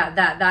 Yep. Yeah,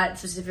 that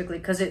specifically,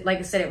 because it, like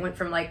I said, it went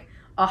from like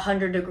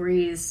 100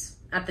 degrees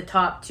at the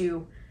top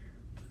to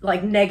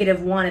like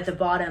 -1 at the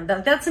bottom.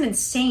 That's an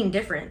insane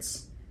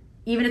difference.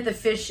 Even if the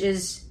fish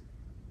is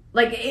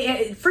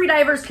like, free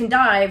divers can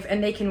dive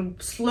and they can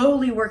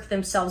slowly work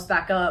themselves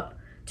back up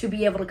to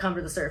be able to come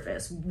to the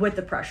surface with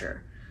the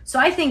pressure. So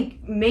I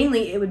think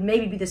mainly it would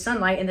maybe be the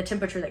sunlight and the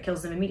temperature that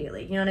kills them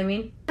immediately. You know what I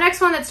mean? The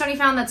next one that Stoney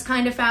found that's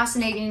kind of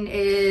fascinating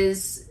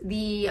is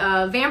the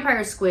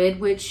vampire squid,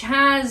 which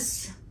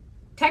has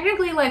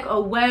technically like a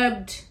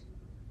webbed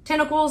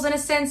tentacles in a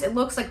sense. It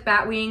looks like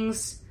bat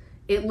wings.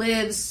 It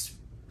lives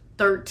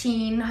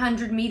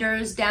 1,300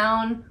 meters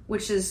down,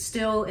 which is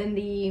still in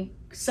the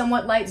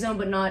somewhat light zone,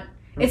 but not.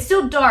 It's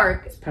still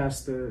dark. It's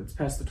past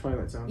the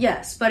twilight zone.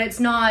 Yes, but it's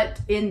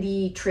not in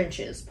the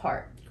trenches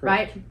part,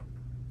 Correct. right?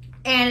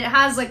 And it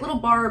has like little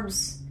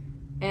barbs,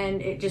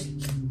 and it just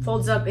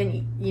folds up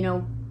and, you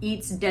know,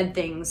 eats dead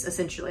things,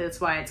 essentially. That's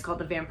why it's called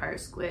the vampire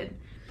squid.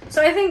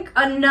 So I think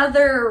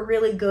another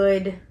really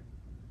good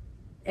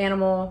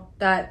animal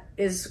that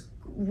is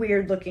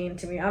weird looking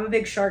to me, I'm a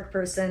big shark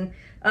person,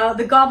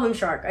 the goblin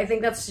shark. I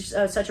think that's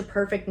just, such a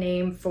perfect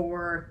name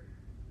for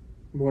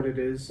what it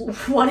is.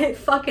 What it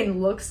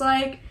fucking looks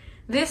like.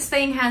 This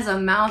thing has a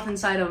mouth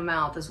inside of a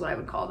mouth is what I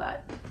would call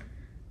that.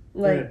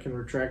 Like, it can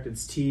retract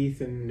its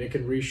teeth, and it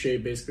can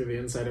reshape basically the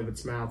inside of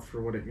its mouth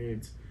for what it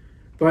needs.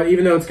 But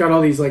even though it's got all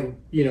these, like,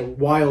 you know,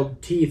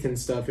 wild teeth and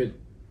stuff, it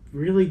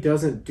really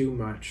doesn't do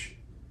much.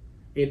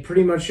 It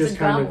pretty much just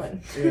kind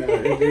of,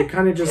 it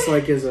kind of just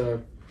like is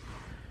a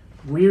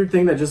weird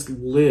thing that just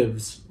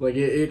lives. Like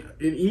it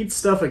eats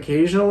stuff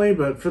occasionally,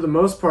 but for the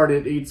most part,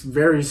 it eats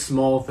very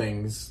small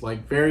things,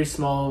 like very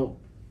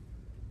small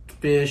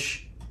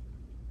fish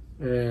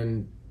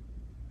and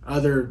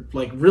other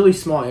like really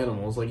small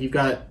animals. Like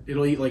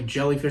it'll eat like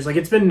jellyfish. Like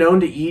it's been known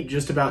to eat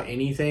just about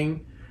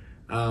anything.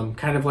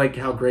 Kind of like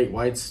how great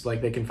whites,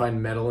 like they can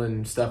find metal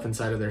and stuff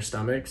inside of their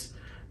stomachs,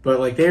 but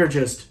like they are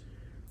just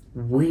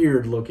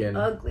weird looking,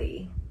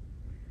 ugly,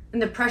 and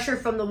the pressure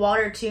from the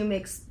water too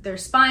makes their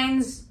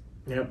spines.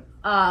 Yep.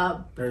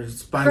 Their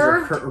spines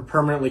are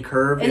permanently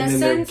curved, and then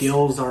their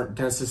gills aren't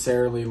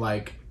necessarily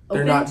like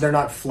they're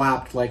not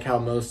flapped like how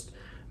most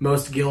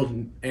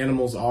gilled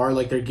animals are.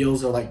 Like their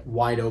gills are like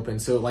wide open,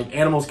 so like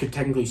animals could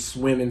technically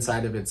swim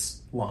inside of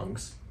its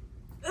lungs.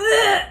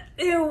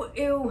 Ugh,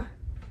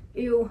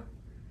 ew.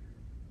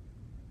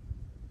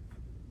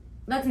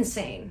 That's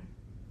insane.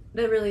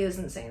 That really is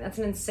insane. That's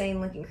an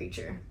insane looking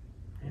creature.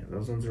 Yeah,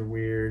 those ones are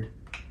weird.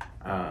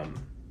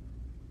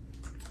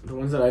 The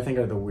ones that I think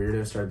are the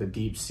weirdest are the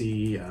deep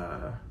sea,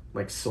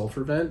 like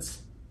sulfur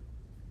vents.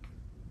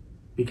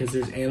 because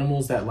there's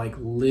animals that like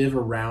live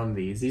around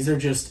these. These are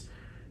just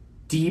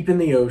deep in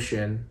the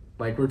ocean,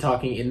 like we're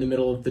talking in the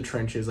middle of the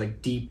trenches,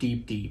 like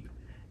deep.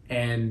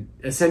 And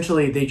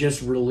essentially they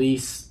just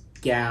release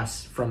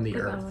gas from the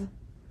earth.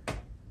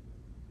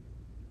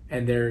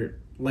 And they're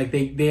like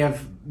they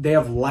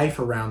have life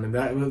around them.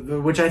 That,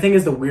 which I think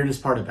is the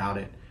weirdest part about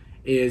it,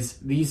 is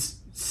these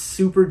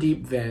super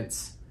deep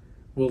vents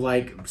will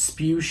like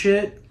spew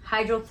shit.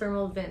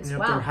 Hydrothermal vents. Yep,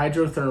 wow. they're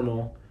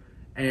hydrothermal,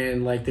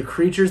 and like the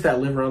creatures that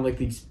live around like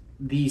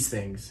these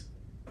things,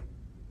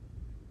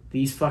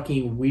 these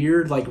fucking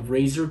weird like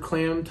razor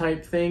clam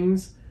type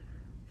things,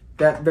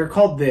 that they're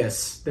called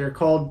this. They're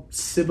called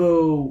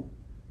Cibo.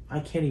 I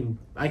can't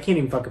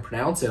even fucking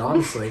pronounce it,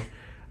 honestly.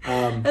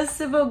 A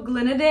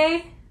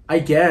Ciboglinidae? I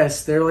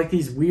guess they're like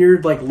these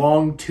weird like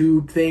long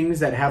tube things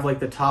that have like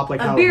the top like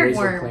how a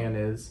razor clam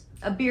is.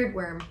 A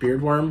beardworm.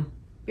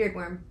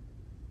 Beardworm.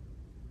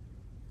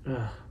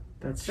 They're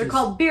That's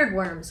called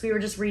beardworms. We were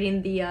just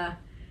reading the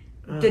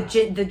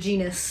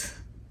genus.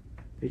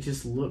 They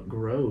just look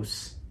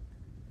gross.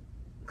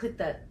 Click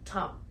that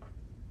top.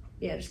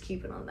 Yeah, just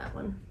keep it on that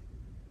one.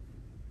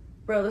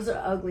 Bro, those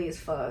are ugly as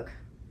fuck.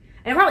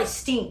 And it probably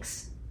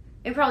stinks.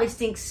 It probably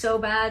stinks so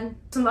bad.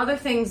 Some other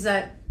things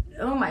that,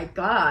 oh my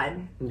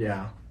god.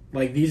 Yeah.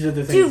 Like these are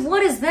the things. Dude,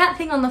 what is that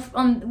thing on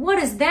what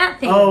is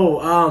that thing?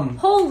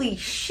 Holy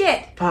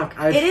shit. Fuck.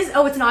 It's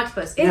an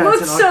octopus. It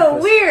looks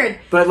so weird.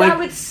 But like, that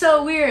looks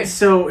so weird.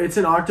 So it's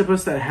an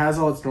octopus that has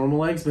all its normal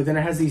legs, but then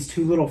it has these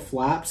two little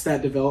flaps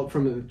that develop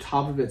from the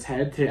top of its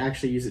head to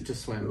actually use it to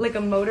swim. Like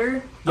a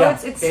motor? Yeah.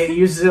 It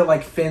uses it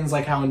like fins,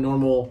 like how a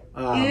normal...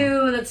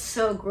 Ew, that's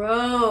so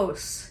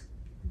gross.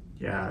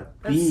 Yeah.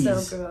 That's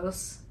so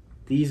gross.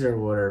 These are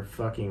what are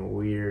fucking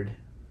weird.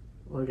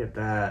 Look at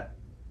that.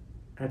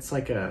 That's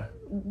like a...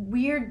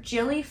 weird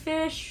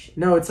jellyfish?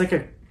 No, it's like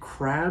a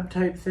crab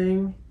type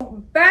thing.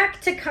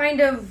 Back to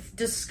kind of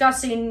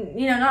discussing,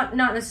 not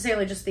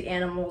necessarily just the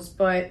animals,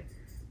 but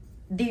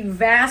the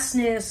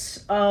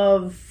vastness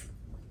of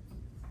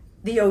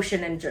the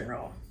ocean in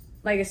general.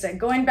 Like I said,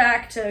 going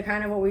back to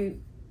kind of what we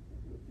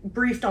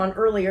briefed on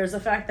earlier is the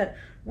fact that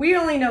we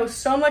only know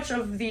so much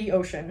of the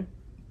ocean.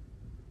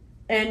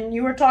 And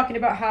you were talking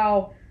about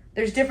how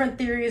there's different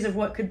theories of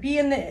what could be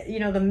in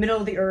the, the middle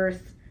of the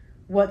earth,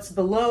 what's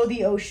below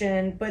the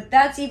ocean, but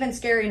that's even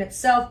scary in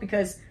itself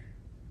because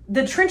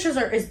the trenches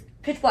is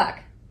pitch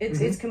black.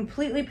 It's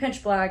completely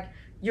pitch black.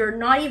 You're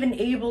not even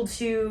able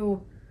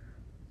to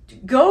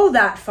go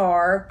that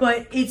far,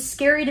 but it's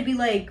scary to be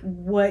like,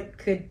 what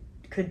could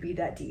be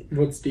that deep?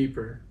 What's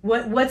deeper?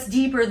 What's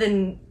deeper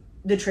than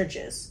the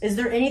trenches? Is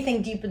there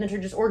anything deeper than the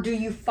trenches, or do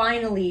you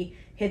finally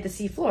hit the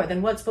seafloor?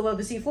 Then what's below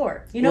the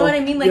seafloor? You know what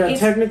I mean? Like, yeah,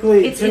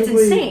 technically, it's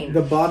insane.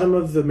 The bottom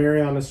of the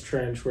Marianas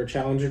Trench, where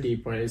Challenger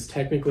Deep went, is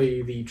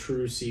technically the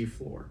true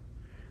seafloor.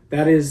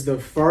 That is the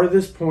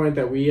farthest point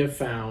that we have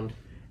found,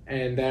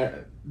 and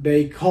that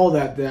they call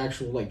that the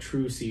actual like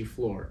true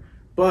seafloor.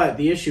 But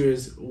the issue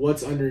is,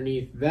 what's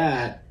underneath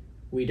that?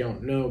 We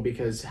don't know,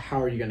 because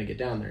how are you going to get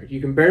down there?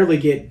 You can barely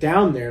get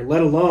down there,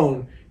 let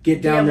alone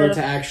get down there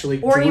to actually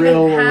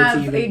drill, even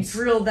have a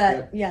drill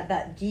that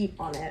that deep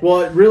on it.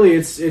 Well, really,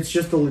 it's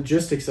just the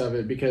logistics of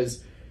it,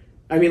 because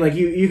I mean, like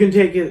you can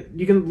take it,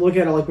 you can look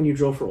at it like when you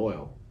drill for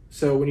oil.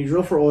 So when you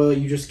drill for oil,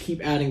 you just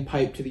keep adding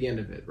pipe to the end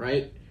of it,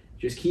 right?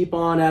 Just keep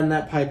on adding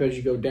that pipe as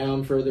you go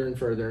down further and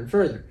further and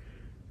further.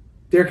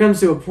 There comes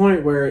to a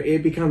point where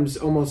it becomes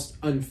almost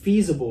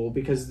unfeasible,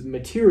 because the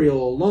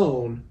material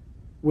alone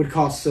would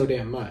cost so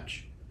damn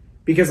much.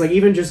 Because like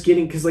even just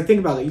getting, because like think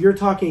about it, you're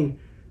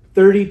talking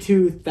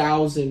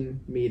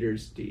 32,000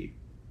 meters deep,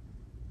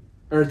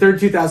 or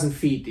 32,000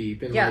 feet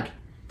deep, and like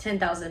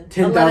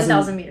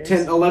 11,000 meters.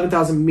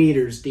 11,000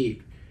 meters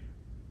deep.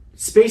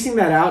 Spacing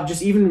that out,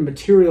 just even the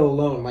material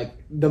alone, like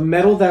the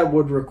metal that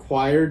would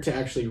require to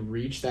actually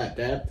reach that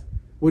depth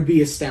would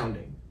be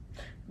astounding.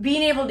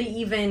 Being able to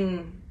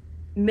even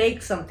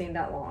make something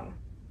that long.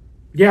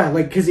 Yeah,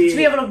 like because to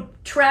be able to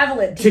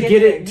travel it to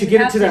get it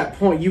to that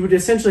point, you would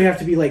essentially have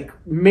to be like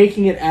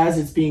making it as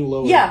it's being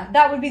lowered. Yeah,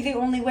 that would be the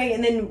only way,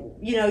 and then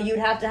you'd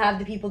have to have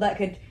the people that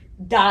could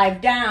dive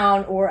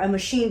down, or a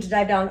machine to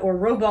dive down, or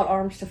robot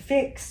arms to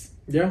fix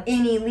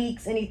any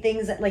leaks, any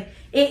things that like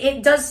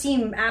it does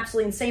seem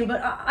absolutely insane.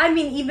 But I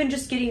mean, even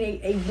just getting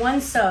a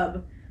one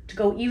sub to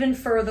go even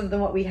further than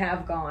what we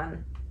have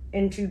gone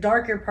into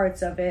darker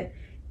parts of it,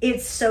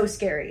 it's so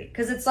scary,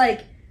 because it's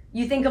like,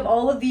 you think of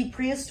all of the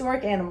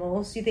prehistoric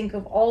animals, you think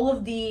of all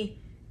of the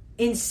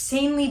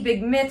insanely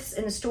big myths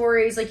and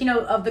stories, like,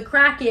 of the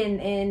Kraken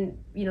and,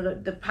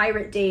 the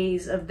pirate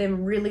days of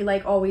them really,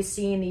 like, always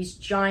seeing these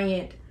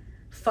giant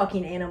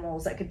fucking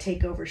animals that could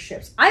take over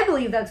ships. I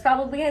believe that's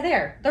probably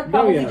there. They're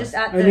probably just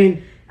at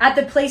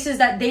the places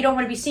that they don't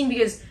want to be seen,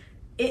 because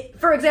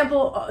for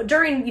example,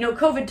 during,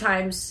 COVID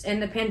times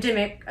and the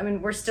pandemic, I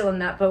mean, we're still in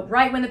that boat.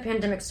 Right when the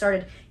pandemic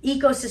started,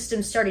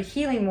 ecosystems started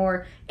healing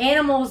more.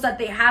 Animals that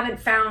they haven't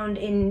found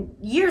in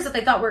years that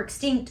they thought were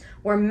extinct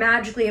were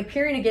magically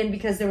appearing again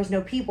because there was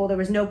no people. There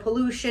was no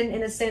pollution,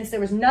 in a sense. There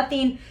was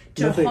nothing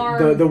to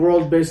harm. The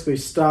world basically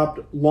stopped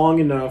long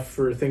enough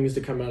for things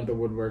to come out of the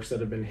woodworks that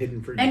have been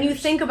hidden for years. And you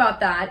think about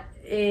that,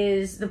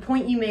 is the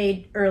point you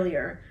made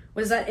earlier,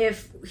 was that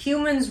if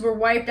humans were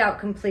wiped out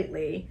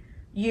completely,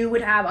 you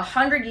would have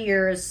 100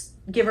 years,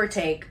 give or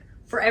take,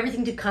 for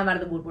everything to come out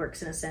of the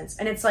woodworks, in a sense.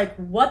 And it's like,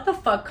 what the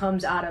fuck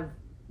comes out of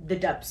the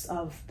depths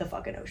of the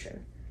fucking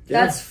ocean?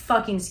 Yeah. That's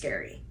fucking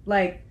scary.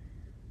 Like,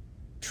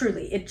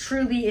 truly. It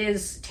truly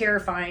is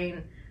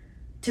terrifying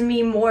to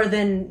me more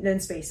than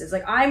spaces.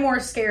 Like, I'm more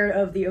scared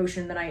of the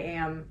ocean than I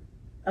am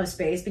of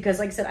space because,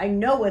 like I said, I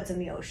know what's in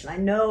the ocean. I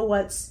know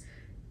what's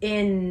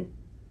in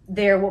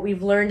there, what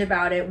we've learned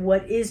about it,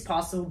 what is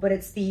possible, but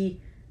it's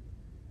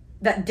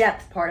that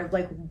depth part of,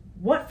 like,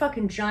 what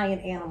fucking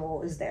giant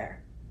animal is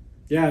there?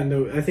 Yeah,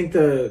 no, I think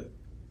the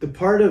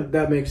part of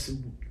that makes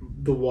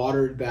the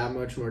water that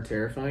much more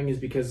terrifying is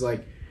because,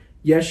 like,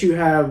 yes, you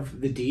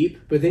have the deep,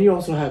 but then you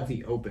also have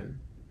the open.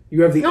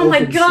 You have the open sea. Oh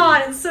my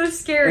god, it's so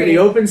scary. And the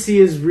open sea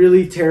is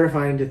really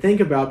terrifying to think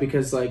about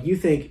because, like, you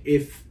think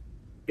if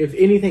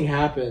anything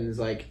happens,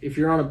 like, if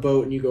you're on a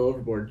boat and you go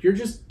overboard, you're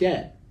just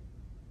dead.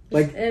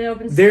 Like,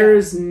 there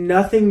is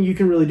nothing you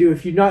can really do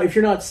if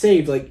you're not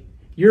saved. Like,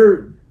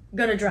 you're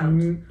gonna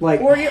drown,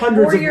 like,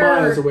 hundreds of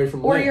miles away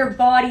from land. Or your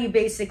body,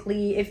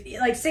 basically, if,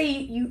 like, say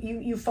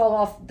you fall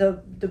off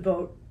the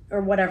boat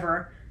or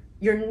whatever,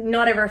 you're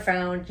not ever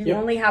found. You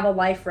only have a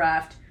life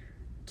raft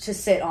to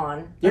sit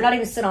on, or not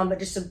even sit on, but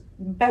just a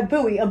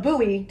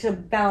buoy to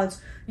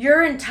balance.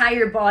 Your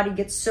entire body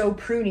gets so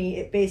pruny,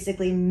 it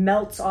basically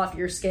melts off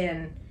your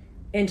skin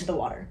into the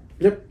water.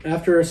 Yep.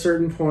 After a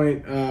certain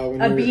point, when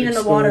you're being in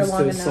the water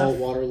long enough, salt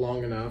water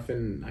long enough,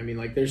 and I mean,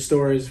 like, there's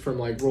stories from,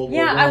 like, World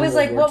War I. Yeah, I was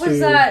like, what was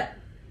that?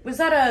 Was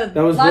that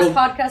last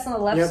podcast on the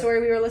left story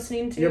we were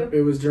listening to? Yep.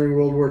 It was during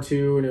World War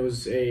II, and it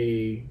was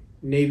a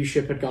Navy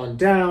ship had gone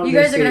down. You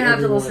guys are gonna have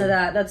to listen to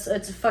that. It's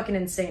a fucking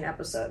insane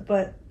episode.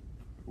 But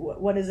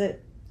what is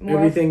it?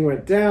 Everything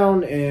went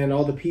down, and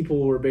all the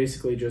people were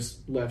basically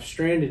just left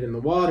stranded in the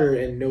water,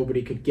 and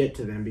nobody could get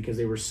to them because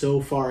they were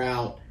so far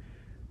out.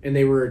 And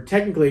they were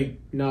technically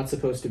not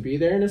supposed to be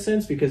there, in a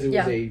sense, because it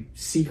was a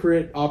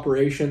secret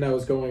operation that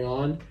was going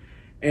on.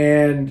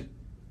 And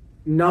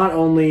not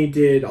only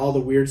did all the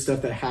weird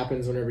stuff that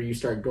happens whenever you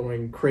start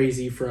going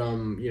crazy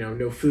from,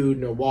 no food,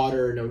 no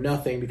water, no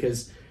nothing,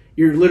 because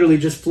you're literally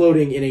just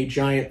floating in a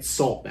giant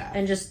salt bath.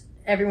 And just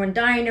everyone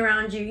dying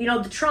around you.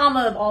 The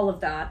trauma of all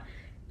of that.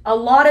 A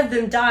lot of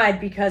them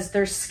died because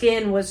their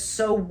skin was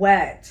so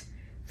wet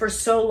for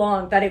so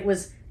long that it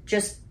was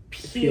just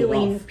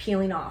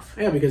peeling off.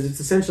 Yeah, because it's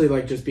essentially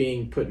like just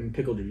being put in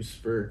pickle juice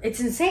for... It's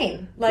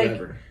insane. Like,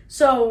 forever.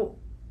 So,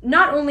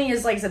 not only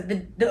is, like I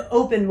said, the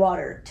open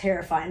water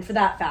terrifying for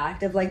that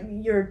fact of, like,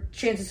 your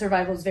chance of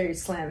survival is very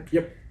slim.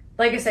 Yep.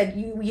 Like I said,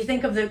 you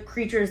think of the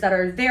creatures that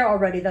are there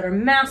already that are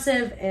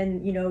massive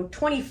and,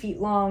 20 feet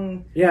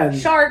long. Yeah.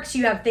 Sharks,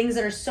 you have things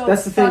that are so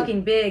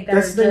fucking big that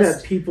that's are the thing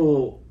just... that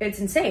people... It's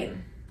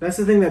insane. That's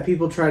the thing that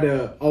people try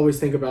to always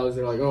think about is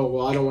they're like, oh,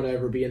 well, I don't want to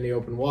ever be in the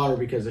open water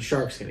because a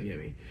shark's going to get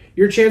me.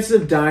 Your chances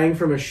of dying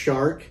from a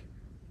shark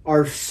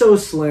are so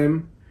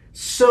slim,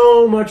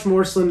 so much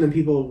more slim than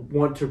people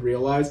want to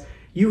realize.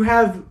 You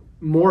have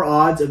more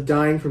odds of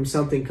dying from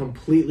something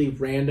completely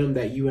random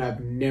that you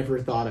have never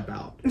thought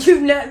about.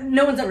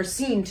 No one's ever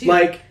seen, too.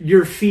 Like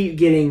your feet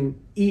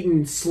getting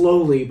eaten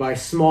slowly by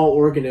small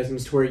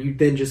organisms to where you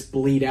then just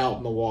bleed out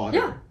in the water.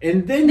 Yeah.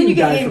 And then you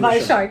get eaten by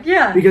a shark.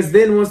 Yeah. Because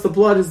then once the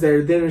blood is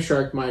there, then a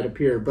shark might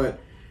appear. But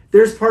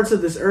there's parts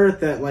of this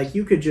earth that, like,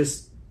 you could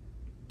just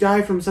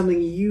die from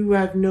something you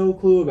have no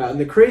clue about. And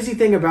the crazy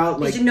thing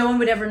about, like, no one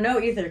would ever know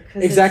either.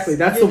 Exactly.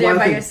 That's the one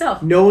thing.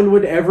 Yourself. No one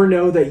would ever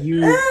know that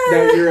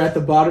you're at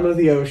the bottom of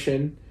the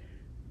ocean.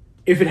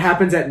 If it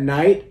happens at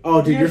night,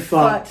 oh, dude, you're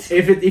fucked.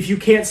 If you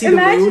can't see the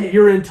moon,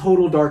 you're in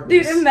total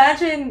darkness. Dude,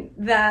 imagine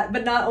that,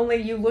 but not only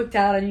you look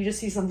down and you just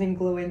see something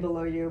glowing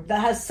below you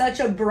that has such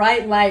a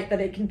bright light that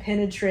it can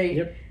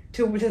penetrate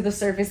to the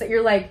surface that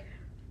you're like,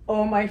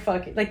 oh my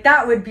fucking... Like,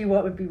 that would be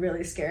what would be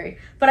really scary.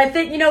 But I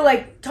think,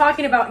 like,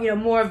 talking about,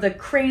 more of the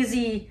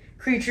crazy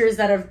creatures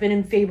that have been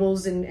in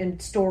fables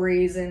and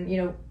stories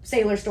and,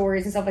 sailor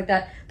stories and stuff like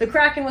that. The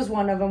Kraken was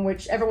one of them,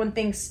 which everyone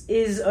thinks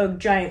is a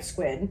giant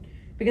squid.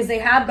 Because they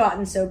have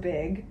gotten so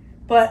big,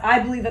 but I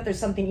believe that there's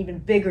something even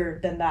bigger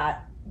than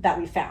that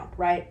we found,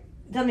 right?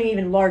 Something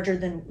even larger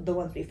than the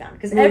ones we found.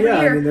 Because every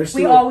year,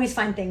 we always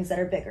find things that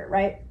are bigger,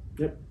 right?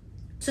 Yep.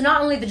 So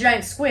not only the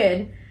giant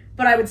squid,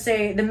 but I would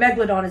say the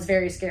megalodon is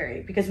very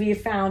scary. Because we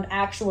have found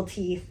actual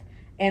teeth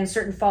and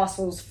certain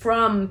fossils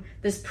from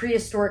this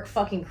prehistoric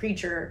fucking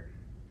creature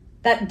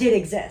that did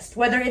exist.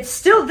 Whether it's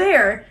still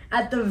there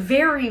at the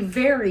very,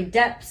 very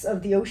depths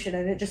of the ocean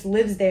and it just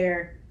lives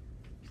there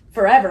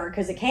forever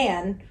because it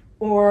can,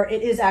 or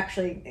it is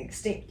actually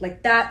extinct.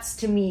 Like, that's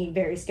to me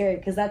very scary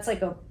because that's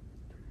like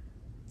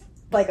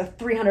like a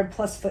 300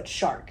 plus foot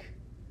shark.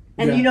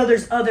 And Yeah. you know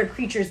there's other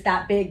creatures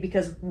that big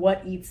because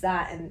what eats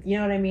that? And you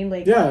know what I mean?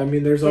 Like, Yeah, I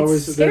mean, there's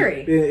always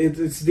scary.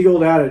 It's the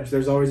old adage.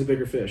 There's always a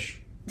bigger fish.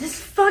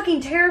 just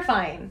fucking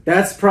terrifying.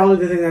 That's probably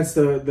the thing that's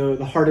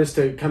the hardest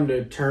to come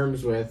to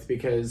terms with,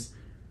 because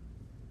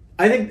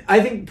I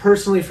think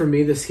personally for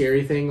me the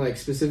scary thing, like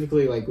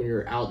specifically like when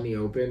you're out in the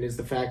open, is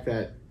the fact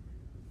that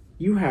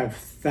you have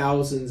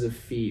thousands of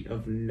feet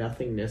of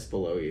nothingness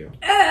below you.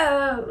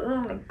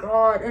 Oh my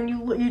god! And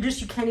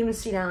you can't even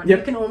see down. Yep.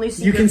 You can only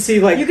see. You can see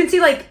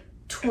like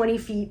 20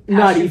 feet.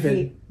 not your even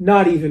feet.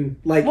 not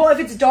even like. Well, if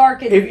it's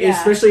dark,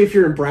 especially if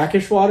you're in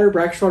brackish water.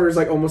 Brackish water is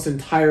like almost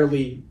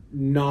entirely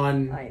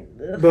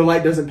the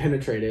light doesn't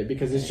penetrate it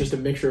because it's just a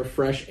mixture of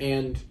fresh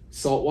and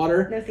salt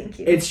water. No, thank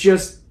you. It's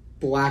just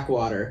black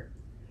water.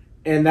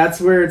 And that's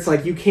where it's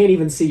like you can't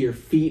even see your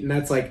feet, and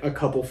that's like a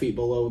couple feet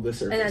below the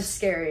surface. And that's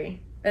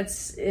scary.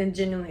 That's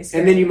genuinely scary.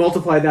 And then you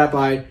multiply that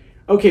by,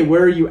 okay,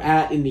 where are you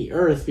at in the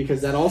earth?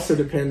 Because that also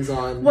depends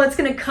on what's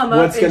going to come up.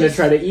 What's going to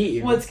try to eat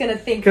you. What's going to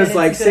think. Because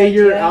like, say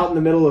you're out in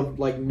the middle of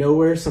like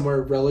nowhere,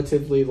 somewhere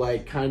relatively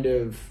like kind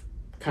of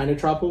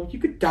tropical, you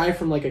could die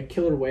from like a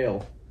killer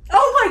whale.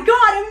 Oh my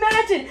god!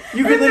 Imagine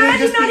you could literally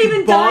just not be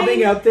even bobbing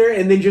dying. out there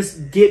and then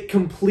just get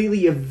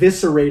completely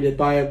eviscerated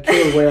by a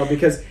killer whale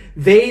because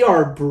they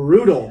are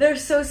brutal. They're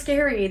so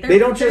scary. They're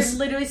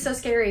literally so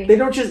scary. They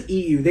don't just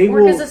eat you. They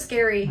Orcas will. are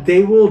scary.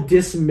 They will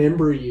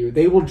dismember you.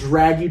 They will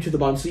drag you to the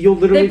bottom. So you'll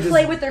literally They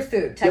play with their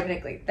food.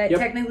 Technically, that's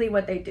technically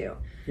what they do.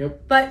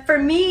 Yep. But for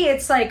me,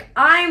 it's like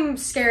I'm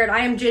scared.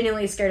 I am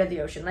genuinely scared of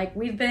the ocean. Like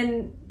we've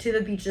been to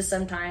the beaches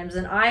sometimes,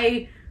 and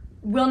I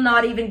will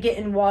not even get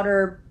in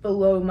water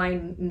below my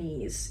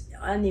knees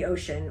on the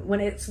ocean when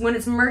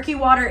it's murky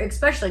water,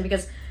 especially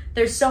because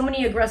there's so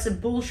many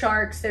aggressive bull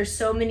sharks. There's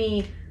so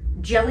many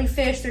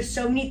jellyfish. There's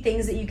so many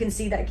things that you can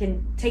see that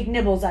can take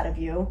nibbles out of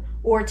you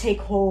or take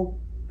whole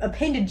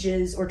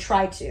appendages or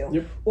try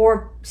to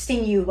or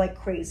sting you like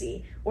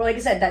crazy, or like I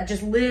said, that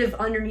just live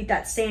underneath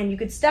that sand. You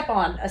could step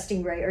on a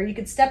stingray or you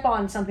could step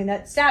on something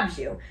that stabs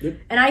you.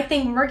 And I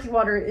think murky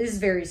water is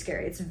very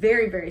scary. It's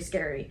very, very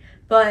scary.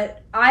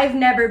 But I've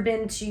never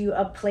been to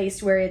a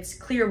place where it's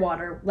clear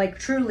water, like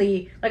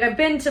truly. Like I've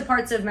been to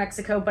parts of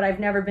Mexico, but I've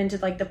never been to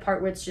like the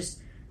part where it's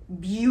just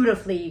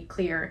beautifully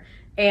clear.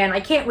 And I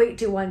can't wait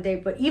to one day,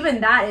 but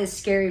even that is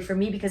scary for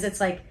me because it's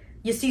like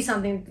you see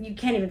something, you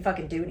can't even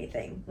fucking do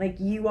anything. Like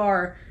you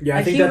are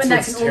a human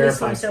that can only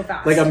swim so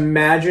fast. Like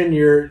imagine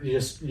you're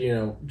just,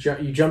 you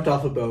jumped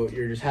off a boat,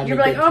 you're just having you're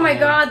a like, good oh my time.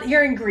 god,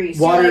 you're in Greece.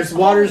 Water's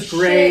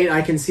great. Shit.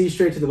 I can see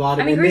straight to the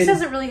bottom. I mean, and Greece then,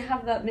 doesn't really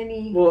have that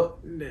many. Well,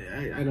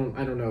 I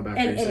don't know about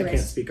Greece. Anyways. I can't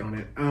speak on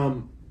it.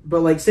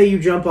 But like, say you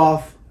jump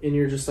off and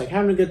you're just like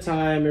having a good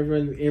time,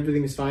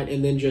 everything is fine,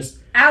 and then just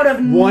out of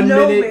one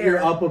nowhere, minute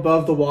you're up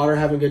above the water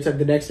having a good time,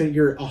 the next minute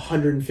you're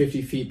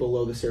 150 feet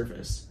below the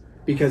surface,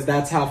 because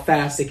that's how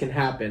fast it can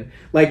happen.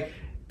 Like,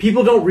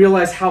 people don't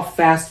realize how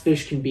fast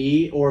fish can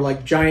be, or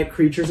like giant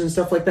creatures and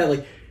stuff like that.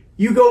 Like,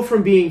 you go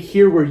from being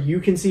here where you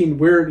can see and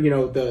we're,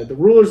 the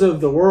rulers of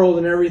the world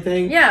and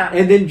everything,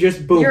 and then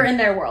just boom, you're in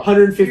their world,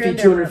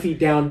 150, 200 feet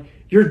down.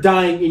 You're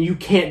dying and you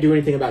can't do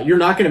anything about it. You're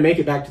not going to make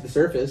it back to the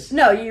surface.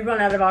 No, you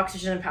run out of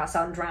oxygen and pass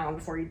out and drown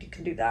before you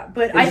can do that.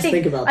 But I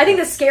think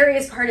the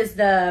scariest part is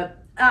the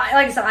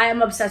like I said, I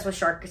am obsessed with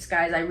sharks,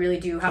 guys. I really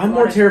do. I'm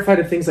more terrified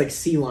of things like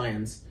sea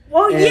lions.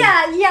 Well,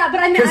 yeah, but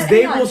I mean, because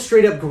they will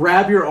straight up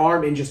grab your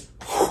arm and just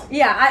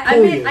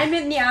I'm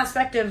in the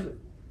aspect of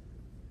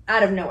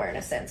out of nowhere in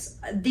a sense.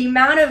 The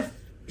amount of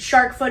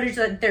shark footage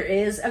that there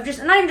is of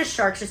just not even just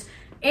sharks, just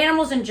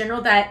animals in general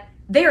that.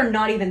 They are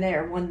not even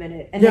there 1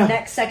 minute, and the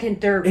next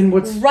second they're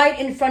right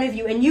in front of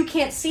you, and you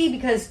can't see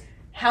because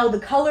how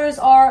the colors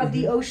are of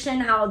the ocean,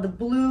 how the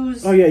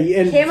blues. Oh yeah,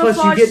 and plus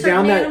you get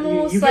down that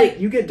animals,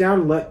 you get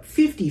down like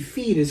 50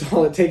 feet is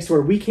all it takes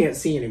where we can't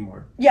see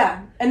anymore.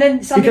 Yeah, and then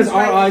because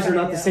our eyes are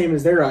not the same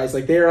as their eyes.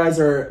 Like their eyes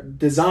are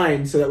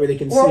designed so that way they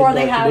can see in dark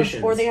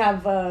conditions. Or they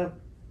have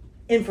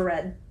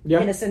infrared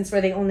in a sense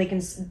where they only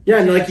can. Yeah,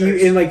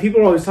 and like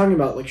people are always talking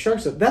about like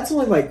sharks. That's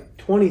only like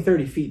 20,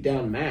 30 feet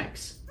down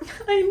max.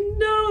 I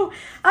know.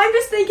 I'm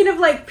just thinking of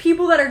like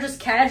people that are just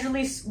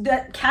casually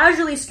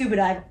scuba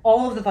dive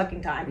all of the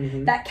fucking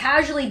time, that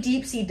casually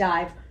deep sea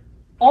dive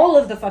all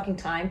of the fucking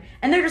time,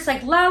 and they're just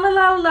like la la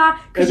la la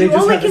because you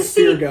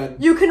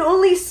can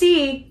only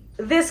see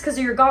this because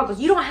of your goggles.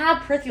 You don't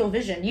have peripheral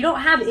vision. You don't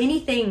have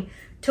anything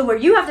to where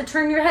you have to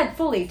turn your head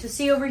fully to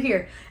see over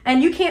here,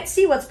 and you can't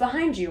see what's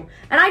behind you.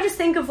 And I just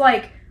think of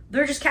like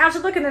they're just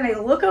casually looking, and then they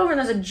look over and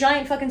there's a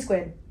giant fucking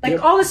squid.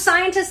 Like all the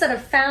scientists that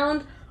have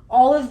found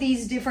all of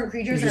these different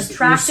creatures and have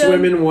tracked them. You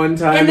swim in one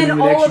time, and then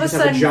the all next of you just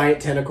have a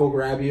giant tentacle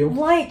grab you.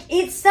 Like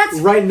that's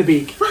right in the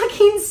beak.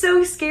 Fucking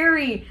so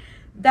scary.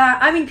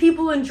 That I mean,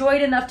 people enjoy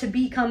it enough to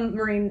become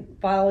marine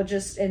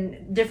biologists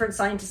and different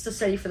scientists to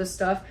study for this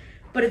stuff.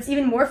 But it's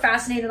even more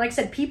fascinating. Like I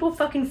said, people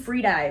fucking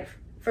free dive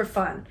for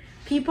fun.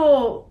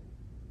 People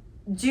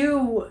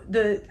do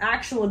the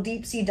actual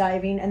deep sea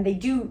diving, and they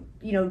do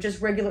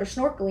just regular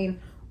snorkeling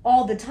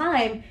all the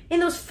time in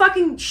those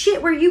fucking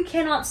shit where you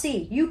cannot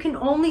see. You can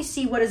only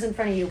see what is in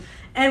front of you.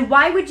 And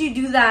why would you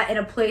do that in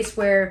a place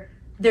where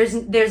there's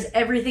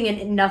everything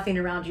and nothing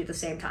around you at the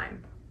same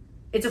time?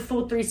 It's a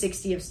full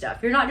 360 of stuff.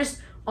 You're not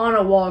just on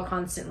a wall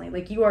constantly.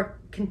 Like, you are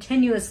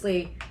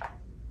continuously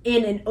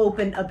in an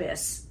open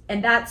abyss.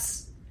 And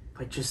that's...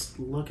 Like, just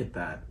look at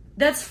that.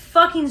 That's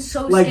fucking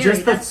so like, scary.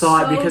 Just the that's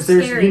thought, so because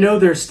there's, scary.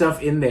 there's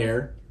stuff in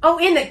there. Oh,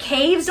 in the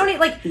caves? Don't it,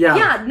 like,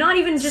 yeah, not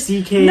even just,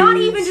 sea caves. Not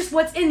even just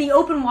what's in the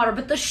open water,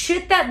 but the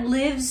shit that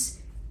lives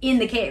in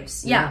the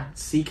caves. Yeah.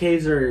 Sea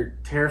caves are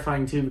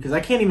terrifying too, because I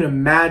can't even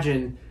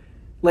imagine,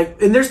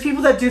 like, and there's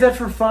people that do that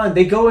for fun.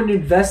 They go and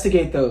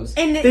investigate those.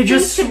 And they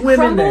just swim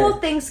crumble, in there.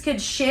 Things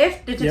could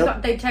shift. The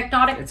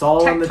tectonic, it's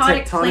all on the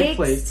tectonic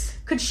plates.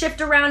 Could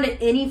shift around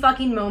at any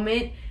fucking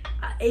moment.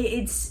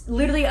 It's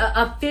literally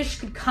a fish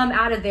could come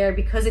out of there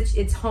because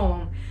it's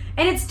home.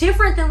 And it's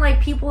different than,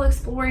 like, people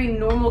exploring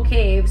normal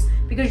caves,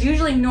 because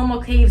usually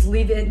normal caves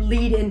lead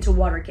into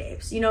water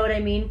caves. You know what I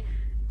mean?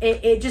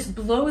 It just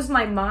blows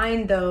my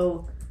mind,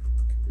 though,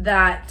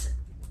 that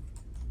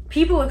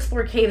people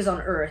explore caves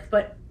on Earth,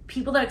 but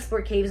people that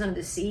explore caves under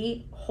the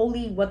sea,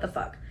 holy what the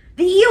fuck.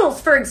 The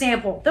eels, for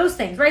example, those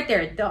things right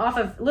there, off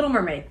of Little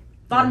Mermaid.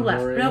 Bottom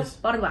left. Nope,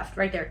 bottom left.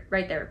 Right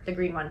there. The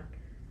green one.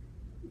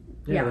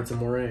 Yeah, that's a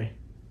moray.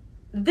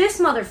 This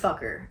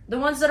motherfucker, the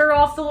ones that are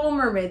off the Little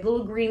Mermaid,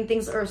 little green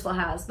things Ursula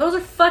has, those are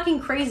fucking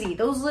crazy.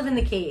 Those live in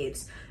the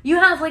caves. You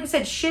have, like I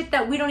said, shit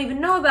that we don't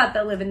even know about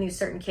that live in these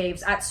certain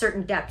caves at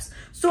certain depths.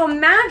 So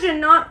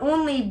imagine not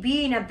only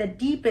being at the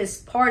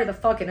deepest part of the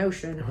fucking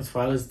ocean. What's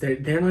wild is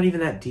they're not even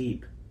that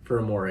deep for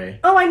a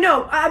moray. Oh, I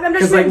know. I'm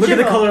just like, look at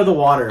the color of the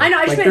water. I know.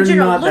 I just meant in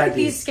general. Look at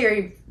these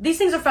scary. These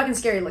things are fucking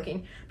scary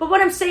looking. But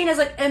what I'm saying is,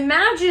 like,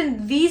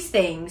 imagine these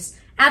things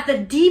at the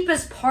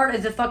deepest part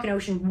of the fucking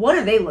ocean. What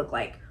do they look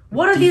like?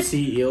 What are these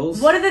sea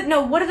eels? What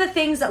are the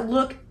things that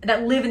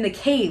live in the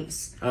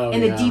caves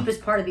the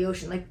deepest part of the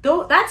ocean? Like,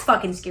 that's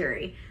fucking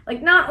scary.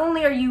 Like, not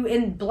only are you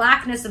in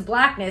blackness of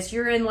blackness,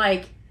 you're in,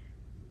 like,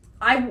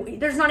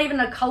 there's not even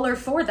a color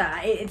for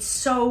that.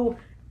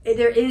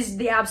 There is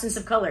the absence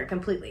of color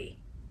completely,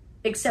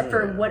 except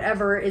for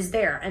whatever is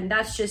there, and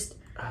that's just.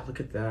 Look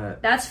at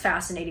that. That's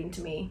fascinating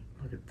to me.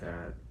 Look at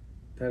that.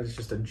 That is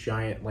just a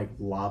giant, like,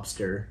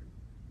 lobster.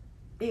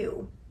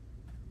 Ew.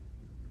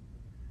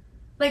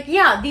 Like,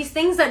 yeah, these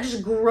things that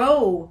just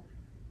grow.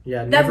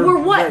 Yeah, that were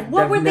what?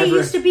 What were they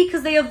used to be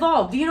because they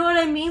evolved? Do you know what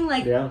I mean?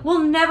 Like,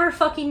 we'll never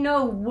fucking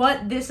know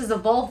what this has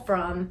evolved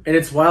from. And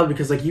it's wild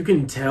because, like, you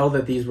can tell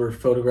that these were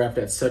photographed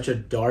at such a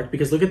dark,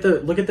 because look at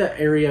the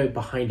area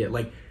behind it.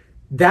 Like,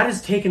 that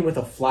is taken with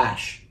a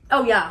flash.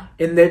 Oh, yeah.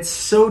 And it's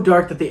so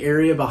dark that the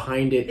area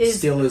behind it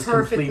still is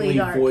completely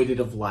dark.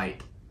 voided of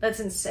light. That's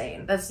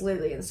insane. That's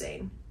literally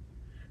insane.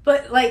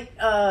 But, like,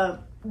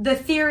 the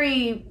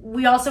theory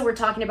we also were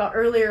talking about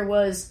earlier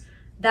was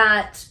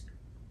that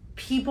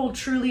people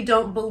truly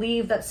don't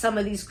believe that some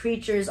of these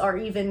creatures are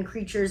even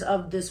creatures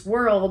of this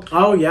world.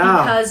 Oh,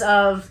 yeah. Because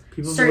of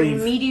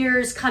certain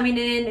meteors coming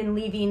in and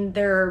leaving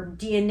their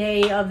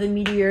DNA of the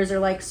meteors, or,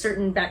 like,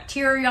 certain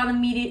bacteria on the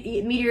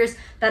meteors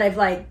that have,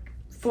 like,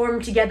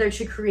 formed together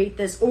to create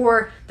this,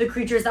 or the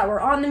creatures that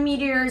were on the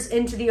meteors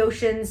into the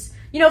oceans.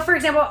 You know, for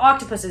example,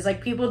 octopuses.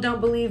 Like, people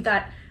don't believe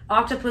that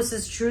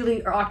octopuses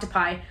or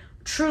octopi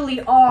truly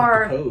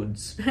are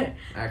octopodes,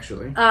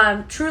 actually.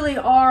 Truly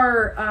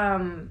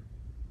are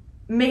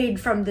made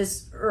from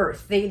this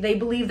earth. They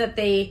believe that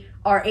they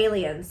are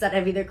aliens that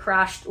have either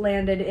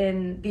landed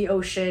in the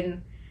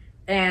ocean,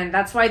 and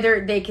that's why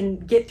they can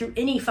get through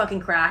any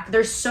fucking crack.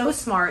 They're so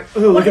smart. Oh,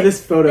 look at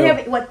this photo. They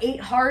have 8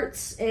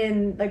 hearts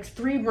and, like,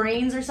 3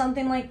 brains or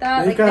something like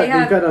that. They've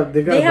got a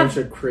bunch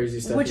of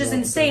crazy stuff, which is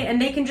insane.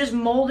 And they can just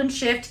mold and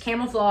shift,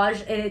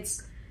 camouflage, and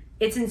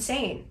it's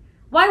insane.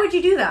 Why would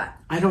you do that?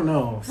 I don't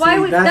know.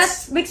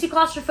 That makes you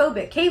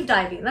claustrophobic. Cave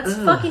diving. That's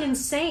fucking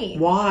insane.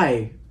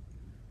 Why?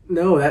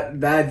 No,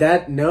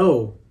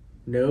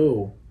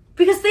 no.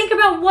 Because think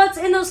about what's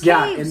in those caves.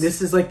 Yeah, and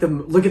this is like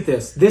look at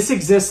this. This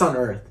exists on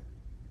Earth.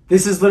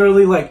 This is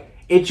literally like,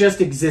 it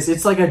just exists.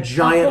 It's like a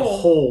giant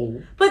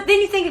hole. But then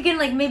you think again,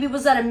 like, maybe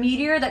was that a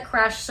meteor that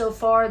crashed so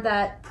far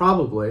that...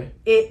 Probably.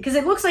 Because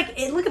it looks like,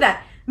 look at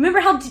that.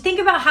 Remember think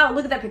about how,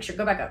 look at that picture.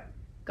 Go back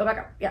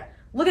up. Yeah.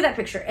 Look at that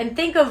picture and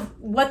think of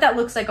what that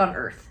looks like on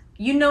Earth.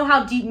 You know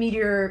how deep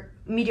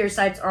meteor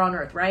sites are on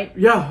Earth, right?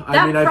 Yeah,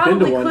 I've been to one. That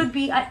probably could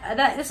be,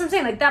 that's what I'm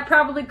saying, like, that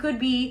probably could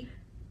be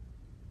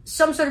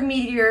some sort of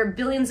meteor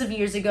billions of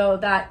years ago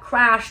that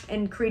crashed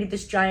and created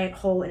this giant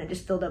hole, and it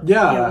just filled up.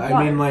 Yeah,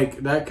 I mean,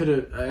 like, that could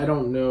have. I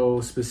don't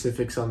know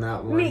specifics on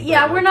that one. I mean,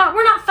 yeah, we're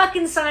not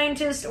fucking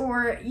scientists,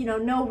 or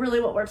know really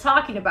what we're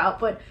talking about,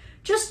 but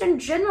just in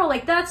general,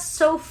 like, that's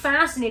so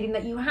fascinating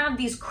that you have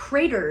these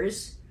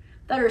craters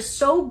that are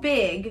so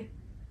big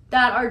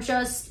that are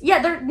just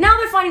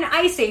they're finding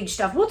Ice Age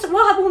stuff.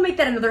 We'll make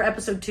that another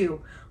episode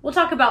too. We'll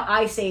talk about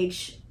Ice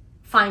Age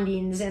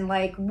findings and,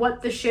 like,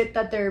 what the shit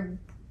that they're.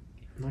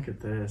 Look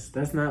at this.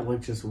 Doesn't that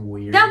look just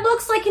weird? That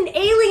looks like an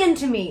alien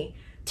to me.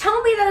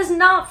 Tell me that's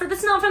not from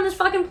this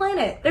fucking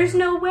planet. There's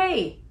no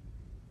way.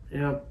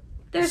 Yep.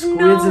 There's Squids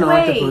no and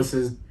way.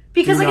 octopuses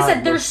Because do like I not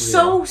said, they're look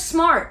so real.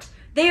 smart.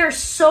 They are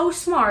so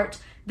smart.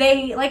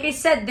 They, like I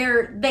said,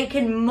 they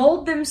can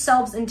mold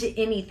themselves into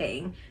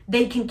anything.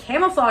 They can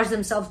camouflage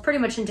themselves pretty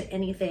much into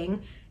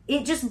anything.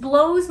 It just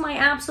blows my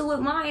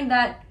absolute mind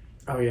that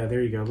Oh yeah,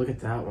 there you go. Look at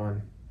that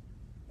one.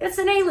 it's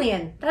an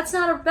alien. That's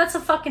a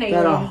fucking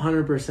That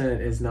alien.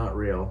 100% is not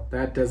real.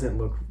 That doesn't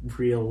look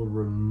real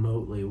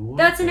remotely. What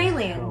That's an the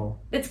alien.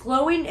 hell? It's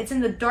glowing. It's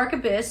in the dark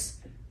abyss.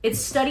 It's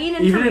studying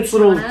Even information its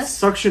little on us.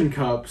 suction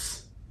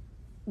cups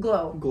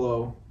Glow.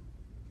 glow.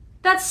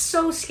 That's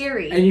so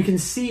scary. And you can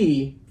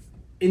see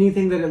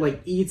anything that it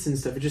like eats and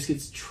stuff. It just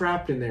gets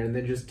trapped in there and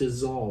then just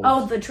dissolves.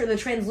 Oh, the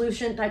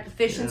translucent type of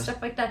fish and Yeah.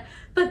 stuff like that.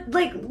 But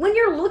like when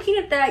you're looking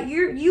at that,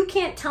 you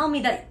can't tell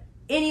me that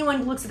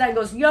anyone looks at that and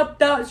goes, "Yup,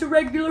 that's a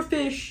regular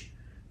fish.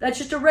 That's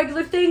just a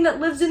regular thing that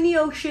lives in the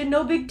ocean.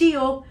 No big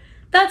deal."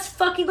 That's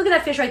fucking. Look at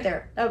that fish right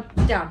there.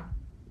 Down,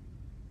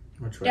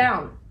 Which way?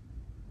 down,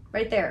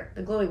 right there,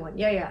 the glowy one.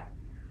 Yeah.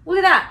 Look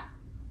at that.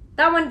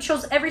 That one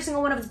shows every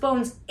single one of its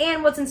bones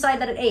and what's inside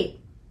that it ate.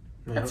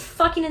 Yeah. That's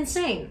fucking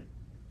insane.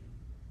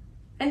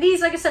 And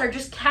these, like I said, are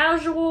just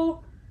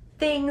casual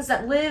things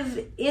that live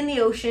in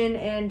the ocean,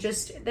 and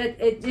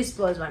it just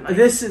blows my mind.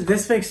 This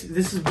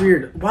is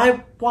weird.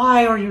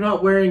 Why are you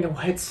not wearing a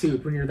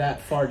wetsuit when you're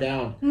that far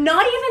down?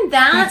 Not even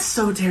that. That's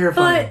so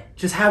terrifying. but-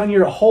 Just having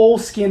your whole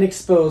skin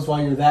exposed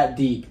while you're that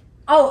deep.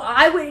 Oh,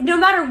 I would. No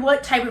matter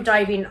what type of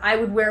diving, I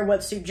would wear a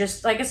wetsuit.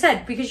 Just like I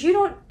said, because you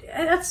don't.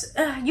 That's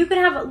you could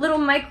have little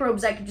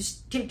microbes that could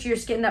just stick to your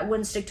skin that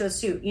wouldn't stick to a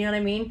suit. You know what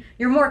I mean?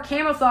 You're more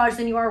camouflaged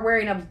than you are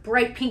wearing a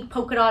bright pink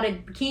polka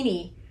dotted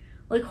bikini.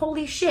 Like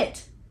holy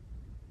shit,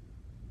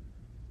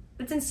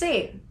 it's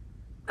insane.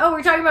 Oh,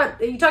 you talked about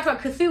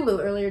Cthulhu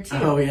earlier too.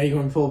 Oh yeah, you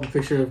want to pull up a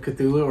picture of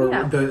Cthulhu or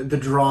Yeah. the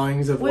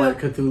drawings of what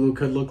Cthulhu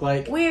could look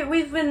like? We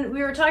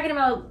were talking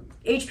about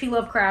H.P.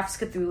 Lovecraft's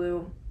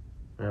Cthulhu.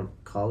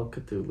 Call of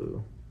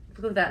Cthulhu.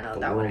 Look at that note, The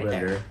that one World right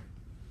there.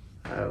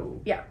 Ender.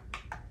 Oh. Yeah.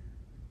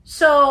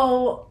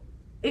 So,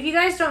 if you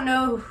guys don't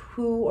know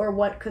who or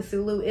what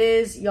Cthulhu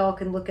is, y'all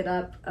can look it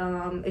up.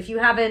 If you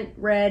haven't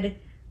read,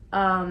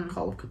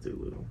 Call of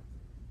Cthulhu.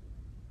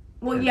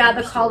 well, And yeah,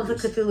 other the Call of the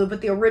stories. Cthulhu,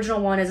 but the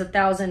original one is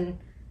 1,000.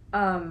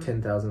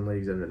 10,000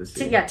 Leagues Under the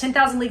Sea.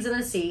 10,000 Leagues Under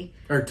the Sea.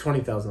 Or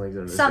 20,000 Leagues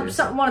Under the Sea.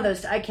 Some one of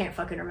those. I can't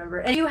fucking remember.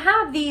 And you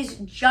have these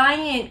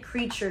giant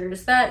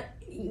creatures that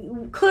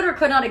could or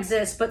could not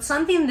exist, but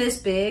something this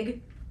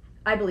big,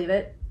 I believe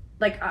it.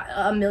 Like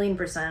a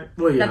million%.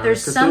 Well, yeah, that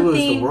there's Cthulhu something.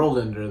 is the world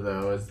ender,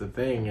 though, is the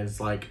thing. Is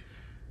like,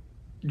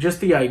 just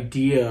the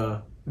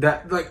idea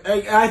that, like,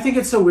 I think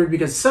it's so weird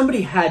because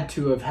somebody had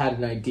to have had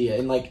an idea.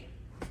 And, like,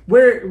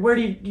 where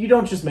do you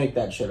don't just make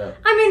that shit up.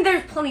 I mean,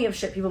 there's plenty of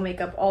shit people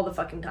make up all the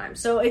fucking time.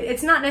 So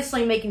it's not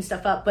necessarily making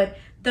stuff up, but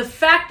the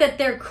fact that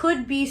there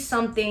could be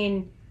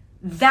something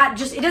that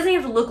just, it doesn't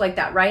even have to look like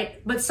that,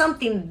 right? But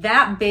something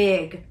that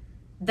big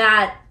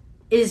that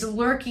is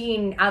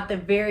lurking at the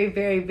very,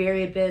 very,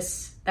 very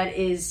abyss that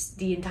is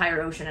the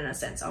entire ocean in a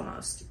sense,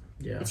 almost.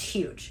 Yeah. It's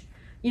huge.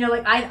 You know,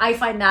 like, I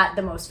find that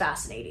the most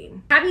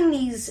fascinating. Having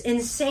these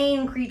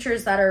insane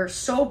creatures that are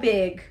so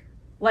big,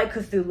 like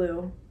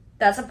Cthulhu,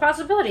 that's a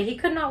possibility. He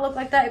could not look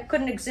like that. It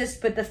couldn't exist.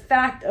 But the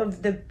fact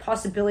of the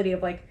possibility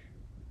of, like,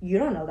 you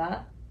don't know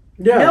that.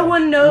 Yeah. No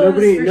one knows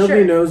Nobody for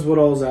sure. knows what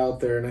all's out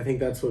there, and I think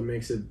that's what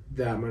makes it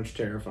that much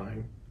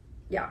terrifying.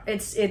 Yeah,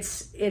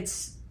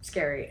 it's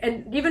scary.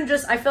 And even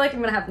just, I feel like I'm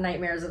going to have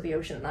nightmares of the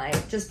ocean at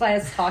night. Just by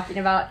us talking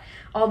about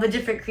all the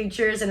different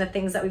creatures and the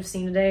things that we've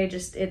seen today.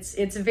 Just, it's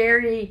a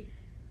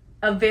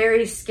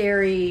very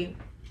scary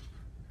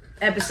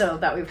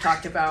episode that we've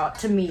talked about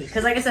to me.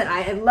 Because like I said,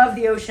 I love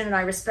the ocean and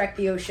I respect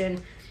the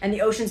ocean. And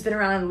the ocean's been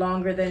around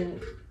longer than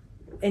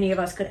any of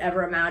us could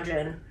ever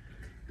imagine.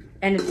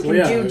 And it can Well,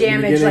 yeah, in do the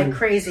damage beginning- like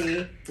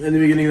crazy. In the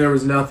beginning, there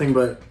was nothing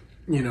but,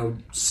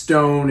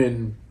 stone,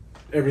 and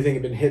everything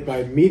had been hit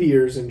by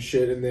meteors and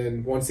shit, and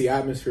then once the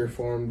atmosphere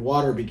formed,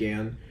 water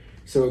began.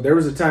 So there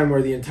was a time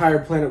where the entire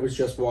planet was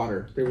just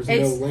water. There was no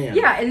land.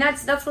 Yeah, and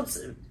that's what's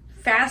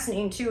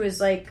fascinating too, is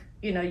like,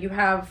 you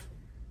have,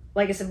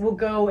 like I said, we'll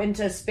go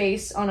into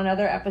space on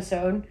another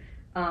episode,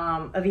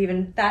 of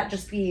even that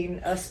just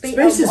being a space.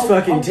 Space is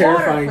fucking water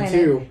terrifying, planet.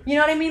 too. You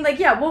know what I mean? Like,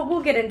 yeah,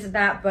 we'll get into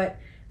that, but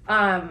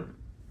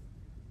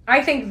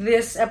I think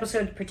this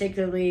episode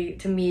particularly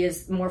to me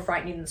is more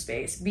frightening than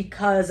space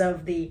because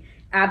of the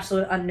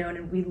absolute unknown,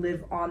 and we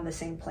live on the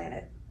same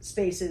planet.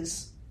 Space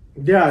is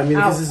Yeah, I mean,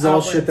 this is all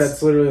shit outwards.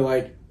 that's literally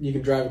like, you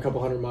can drive a couple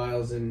hundred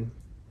miles and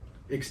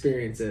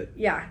experience it.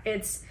 yeah,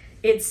 it's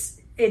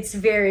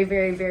very,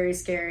 very, very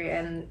scary,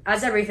 and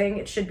as everything,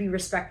 it should be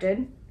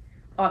respected,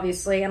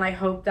 obviously, and I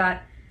hope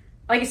that,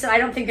 like I said, I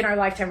don't think in our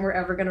lifetime we're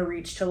ever going to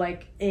reach to,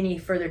 like, any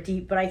further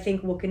deep, but I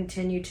think we'll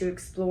continue to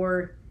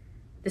explore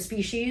the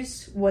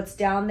species, what's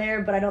down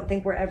there, but I don't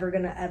think we're ever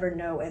going to ever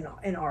know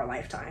in our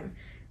lifetime,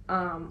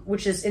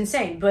 which is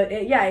insane, but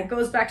it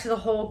goes back to the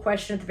whole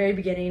question at the very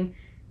beginning.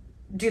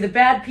 Do the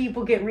bad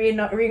people get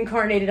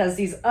reincarnated as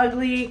these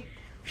ugly,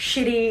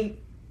 shitty,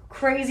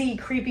 crazy,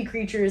 creepy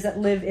creatures that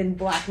live in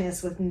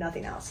blackness with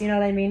nothing else? You know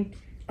what I mean?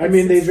 I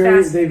mean, they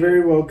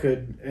very well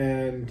could,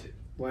 and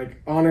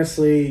like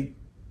honestly,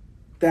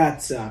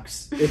 that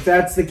sucks. If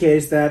that's the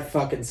case, that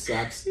fucking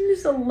sucks. You're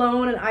just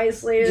alone and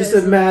isolated. Just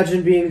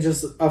imagine being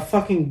just a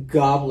fucking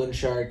goblin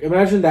shark.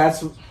 Imagine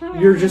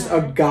you're just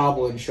a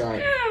goblin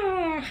shark.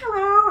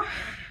 Hello.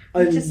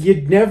 And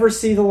you'd never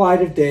see the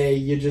light of day.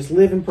 You just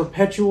live in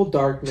perpetual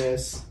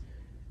darkness,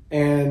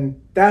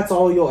 and that's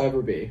all you'll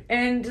ever be.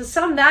 And to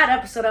sum that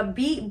episode up,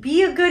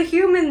 be a good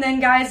human then,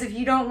 guys, if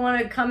you don't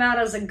want to come out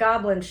as a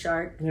goblin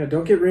shark. Yeah,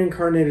 don't get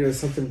reincarnated as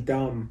something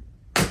dumb.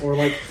 Or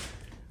like,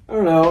 I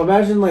don't know,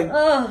 imagine like,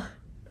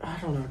 I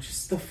don't know,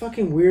 just the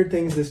fucking weird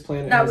things this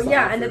planet has to offer.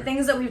 And the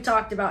things that we've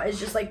talked about is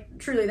just like,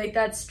 truly, like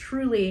that's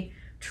truly,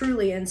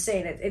 truly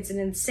insane. It's an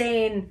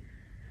insane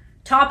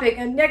topic.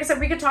 And like I said,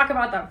 we could talk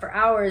about that for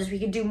hours. We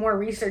could do more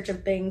research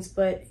of things,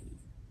 but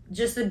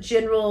just the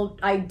general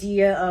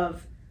idea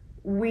of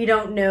we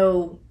don't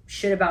know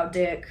shit about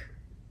Dick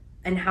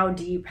and how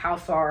deep, how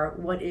far,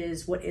 what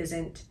is, what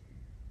isn't.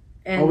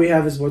 And, all we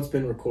have is what's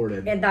been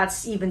recorded. And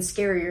that's even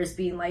scarier as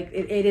being like,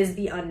 it is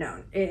the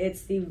unknown.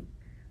 It's the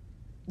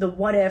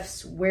what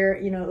ifs where,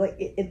 like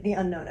the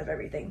unknown of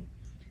everything.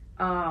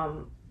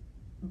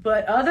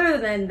 But other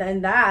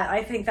than that,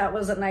 I think that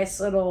was a nice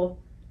little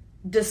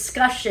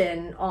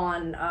discussion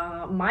on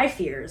my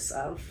fears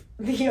of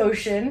the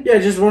ocean. Yeah,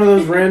 just one of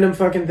those random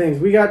fucking things.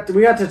 We got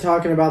to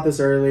talking about this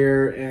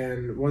earlier,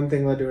 and one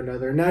thing led to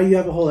another. Now you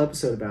have a whole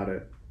episode about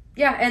it.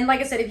 Yeah, and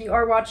like I said, if you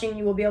are watching,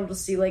 you will be able to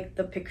see like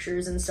the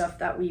pictures and stuff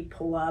that we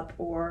pull up,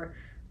 or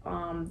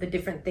the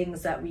different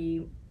things that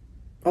we...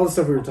 all the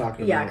stuff we were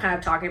talking about. Yeah, kind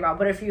of talking about.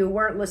 But if you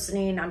weren't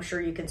listening, I'm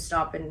sure you can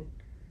stop and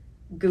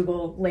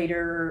Google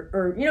later,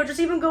 or just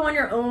even go on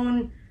your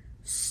own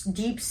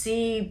deep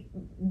sea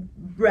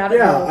rabbit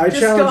hole. I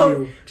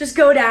challenge you. Just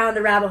go down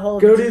the rabbit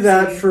hole. Go do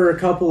that for a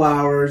couple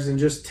hours and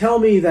just tell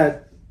me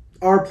that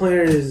our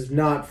planet is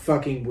not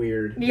fucking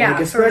weird. Yeah,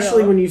 like,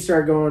 especially when you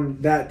start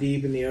going that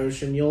deep in the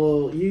ocean,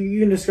 you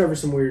can discover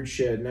some weird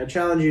shit. And I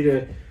challenge you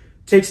to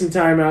take some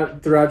time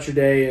out throughout your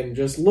day and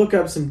just look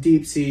up some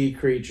deep sea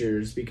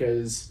creatures,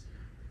 because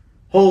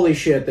holy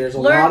shit, there's a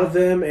lot of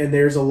them, and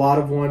there's a lot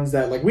of ones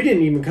that, like, we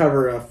didn't even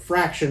cover a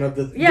fraction of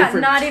the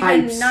different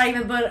types. Not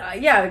even, but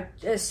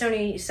as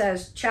Stoney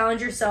says,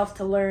 challenge yourself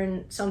to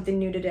learn something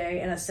new today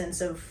in a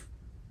sense of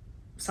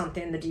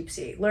something in the deep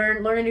sea.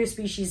 Learn a new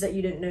species that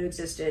you didn't know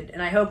existed,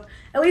 and I hope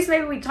at least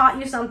maybe we taught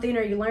you something,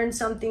 or you learned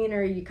something,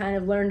 or you kind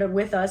of learned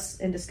with us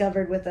and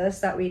discovered with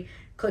us that we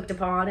clicked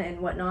upon and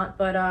whatnot.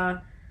 But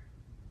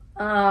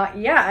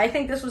I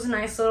think this was a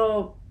nice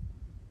little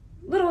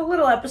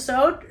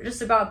episode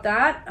just about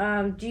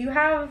that. Do you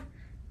have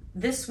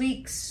this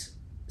week's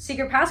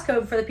secret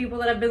passcode for the people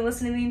that have been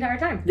listening the entire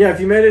time? Yeah,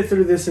 if you made it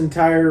through this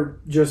entire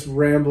just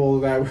ramble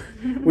that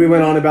we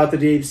went on about the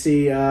deep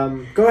sea,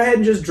 go ahead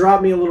and just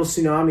drop me a little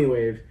tsunami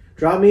wave.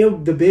 Drop me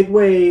the big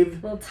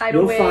wave. Little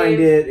tidal wave. You'll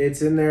find it.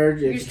 It's in there.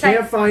 If you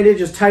can't find it,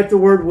 just type the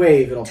word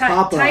wave. It'll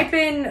pop up. Type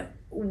in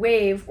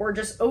wave or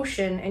just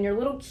ocean in your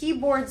little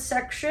keyboard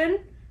section.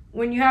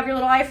 When you have your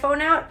little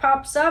iPhone out, it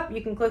pops up.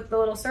 You can click the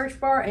little search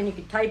bar and you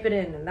can type it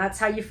in. And that's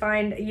how you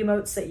find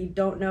emotes that you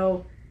don't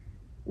know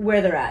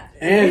where they're at.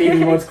 And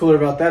even what's cooler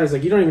about that is,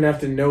 like, you don't even have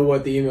to know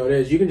what the emote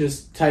is. You can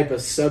just type a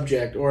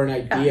subject or an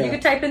idea. Yeah, you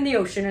can type in the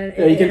ocean.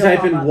 And you can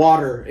type in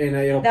water and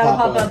it'll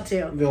pop up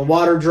too. The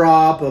water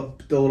drop,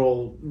 the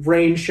little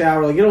rain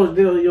shower. Like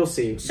you'll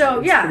see.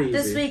 So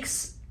this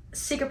week's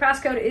secret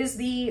passcode is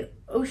the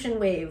ocean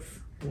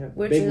wave,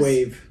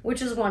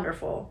 which is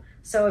wonderful.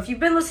 So if you've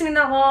been listening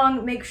that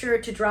long, make sure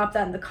to drop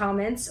that in the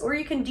comments, or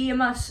you can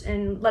DM us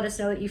and let us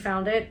know that you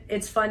found it.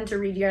 It's fun to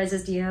read you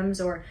guys'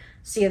 DMs or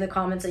see in the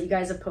comments that you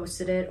guys have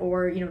posted it,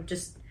 or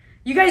just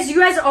you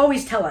guys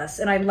always tell us,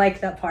 and I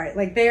like that part.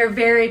 Like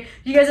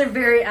you guys are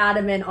very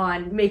adamant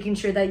on making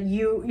sure that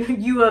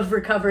you have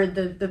recovered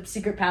the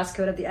secret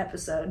passcode of the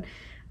episode.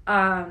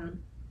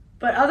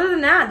 But other than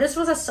that, this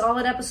was a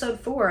solid episode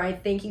 4. I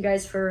thank you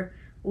guys for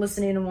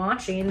listening and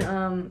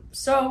watching.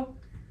 So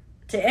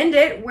to end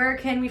it, where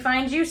can we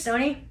find you,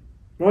 Stoney?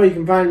 Well, you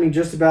can find me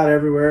just about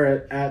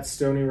everywhere at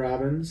Stoney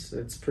Robbins.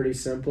 It's pretty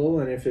simple,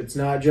 and if it's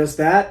not just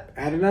that,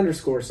 add an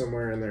underscore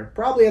somewhere in there.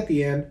 Probably at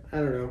the end. I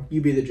don't know.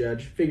 You be the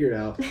judge. Figure it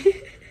out.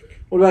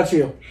 What about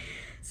you?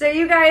 So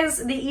you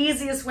guys, the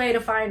easiest way to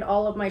find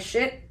all of my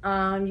shit,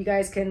 you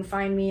guys can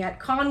find me at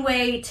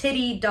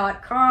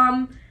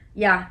conwaytitty.com.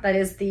 Yeah, that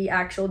is the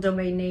actual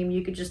domain name.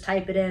 You could just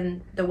type it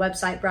in the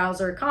website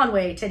browser,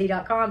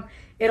 conwaytitty.com.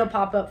 It'll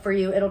pop up for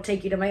you. It'll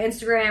take you to my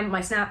Instagram, my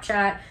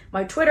Snapchat,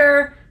 my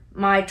Twitter,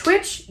 my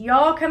Twitch.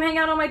 Y'all come hang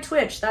out on my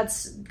Twitch.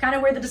 That's kind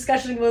of where the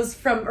discussion was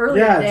from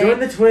earlier today. Yeah, join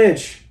the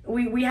Twitch.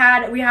 We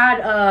had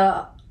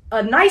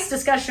a nice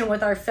discussion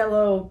with our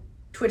fellow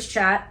Twitch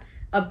chat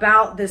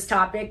about this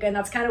topic, and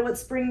that's kind of what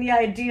sprung the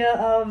idea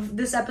of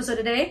this episode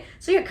today.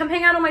 So yeah, come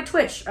hang out on my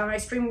Twitch. I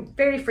stream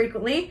very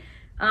frequently.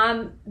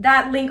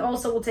 That link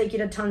also will take you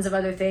to tons of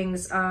other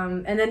things.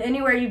 And then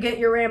anywhere you get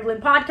your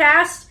Ramblin'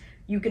 Podcast,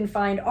 you can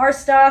find our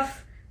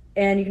stuff,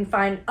 and you can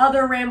find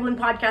other Ramblin'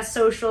 Podcast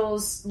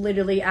socials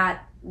literally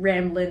at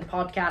Ramblin'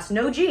 Podcast,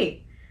 no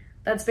G.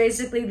 That's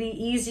basically the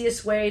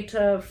easiest way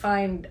to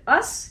find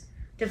us,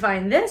 to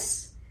find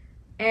this,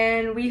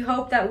 and we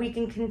hope that we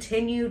can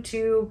continue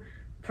to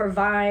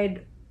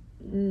provide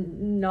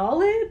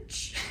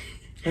knowledge.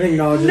 I think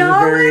knowledge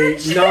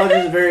is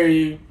a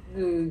very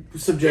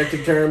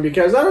subjective term,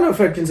 because I don't know if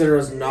I'd consider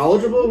us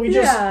knowledgeable. We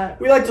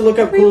like to look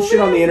up cool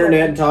shit on the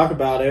internet and talk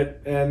about it,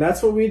 and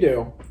that's what we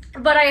do.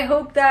 But I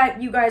hope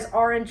that you guys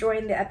are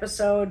enjoying the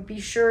episode.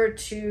 Be sure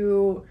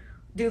to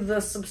do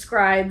the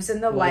subscribes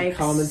and the likes.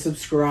 Comment,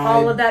 subscribe.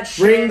 All of that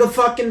shit. Ring the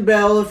fucking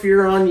bell if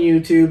you're on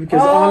YouTube,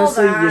 because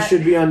honestly, you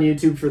should be on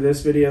YouTube for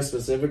this video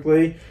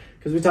specifically.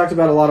 Because we talked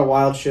about a lot of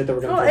wild shit that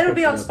we're going to talk about. It'll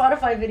be on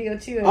Spotify video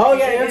too. Oh,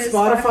 yeah,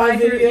 Spotify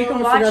video. You can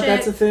watch it.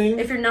 That's a thing.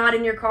 If you're not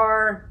in your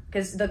car,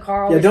 because the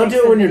car always don't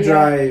do it when you're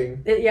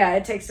driving.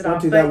 It takes it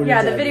off. Do that when you're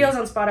driving. The video's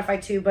on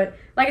Spotify too. But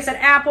like I said,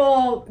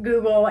 Apple,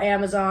 Google,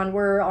 Amazon,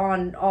 we're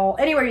on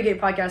anywhere you get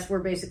podcasts, we're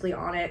basically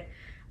on it.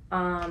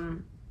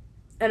 And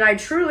I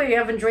truly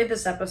have enjoyed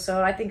this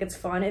episode. I think it's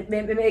fun. It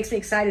makes me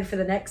excited for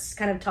the next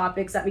kind of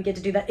topics that we get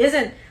to do that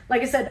isn't,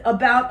 like I said,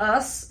 about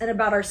us and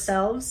about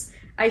ourselves.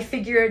 I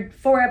figured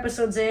 4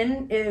 episodes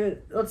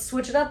in, let's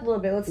switch it up a little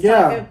bit. Let's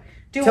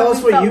tell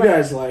us what you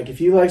guys like. If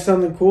you like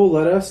something cool,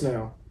 let us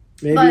know.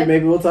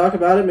 Maybe we'll talk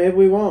about it. Maybe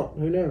we won't.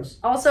 Who knows?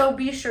 Also,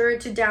 be sure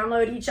to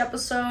download each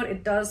episode.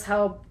 It does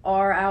help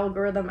our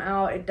algorithm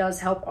out. It does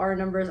help our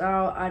numbers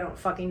out. I don't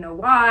fucking know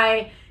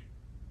why.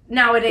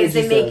 Nowadays,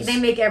 they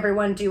make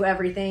everyone do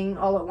everything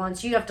all at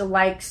once. You have to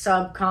like,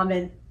 sub,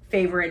 comment,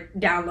 favorite,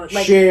 download,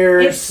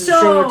 share,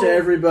 show it to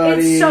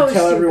everybody. It's so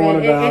tell stupid. Everyone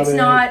about it. It's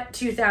not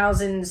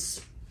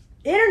 2000s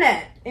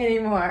internet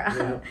anymore.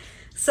 Yeah.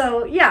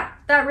 So yeah,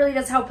 that really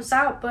does help us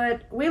out.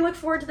 But we look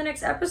forward to the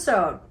next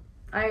episode.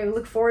 I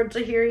look forward to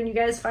hearing you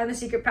guys find the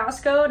secret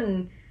passcode,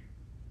 and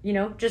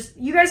just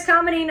you guys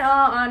commenting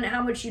on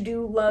how much you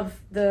do love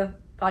the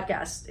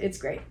podcast. It's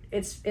great.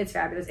 It's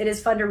fabulous. It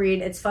is fun to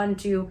read. It's fun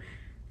to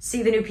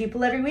see the new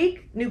people every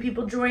week, new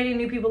people joining,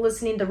 new people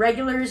listening, the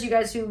regulars, you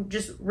guys who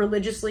just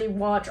religiously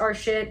watch our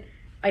shit.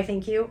 I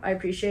thank you. I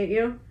appreciate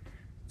you.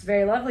 It's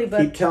very lovely.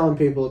 But keep telling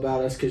people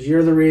about us, because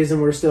you're the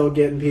reason we're still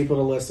getting people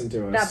to listen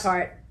to us. That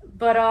part.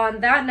 But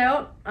on that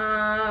note,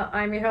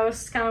 I'm your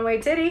host,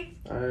 Conway Titty.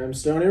 I'm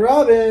Stoney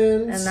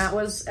Robbins. And that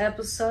was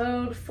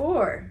episode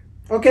 4.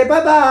 Okay,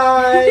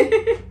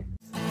 bye-bye.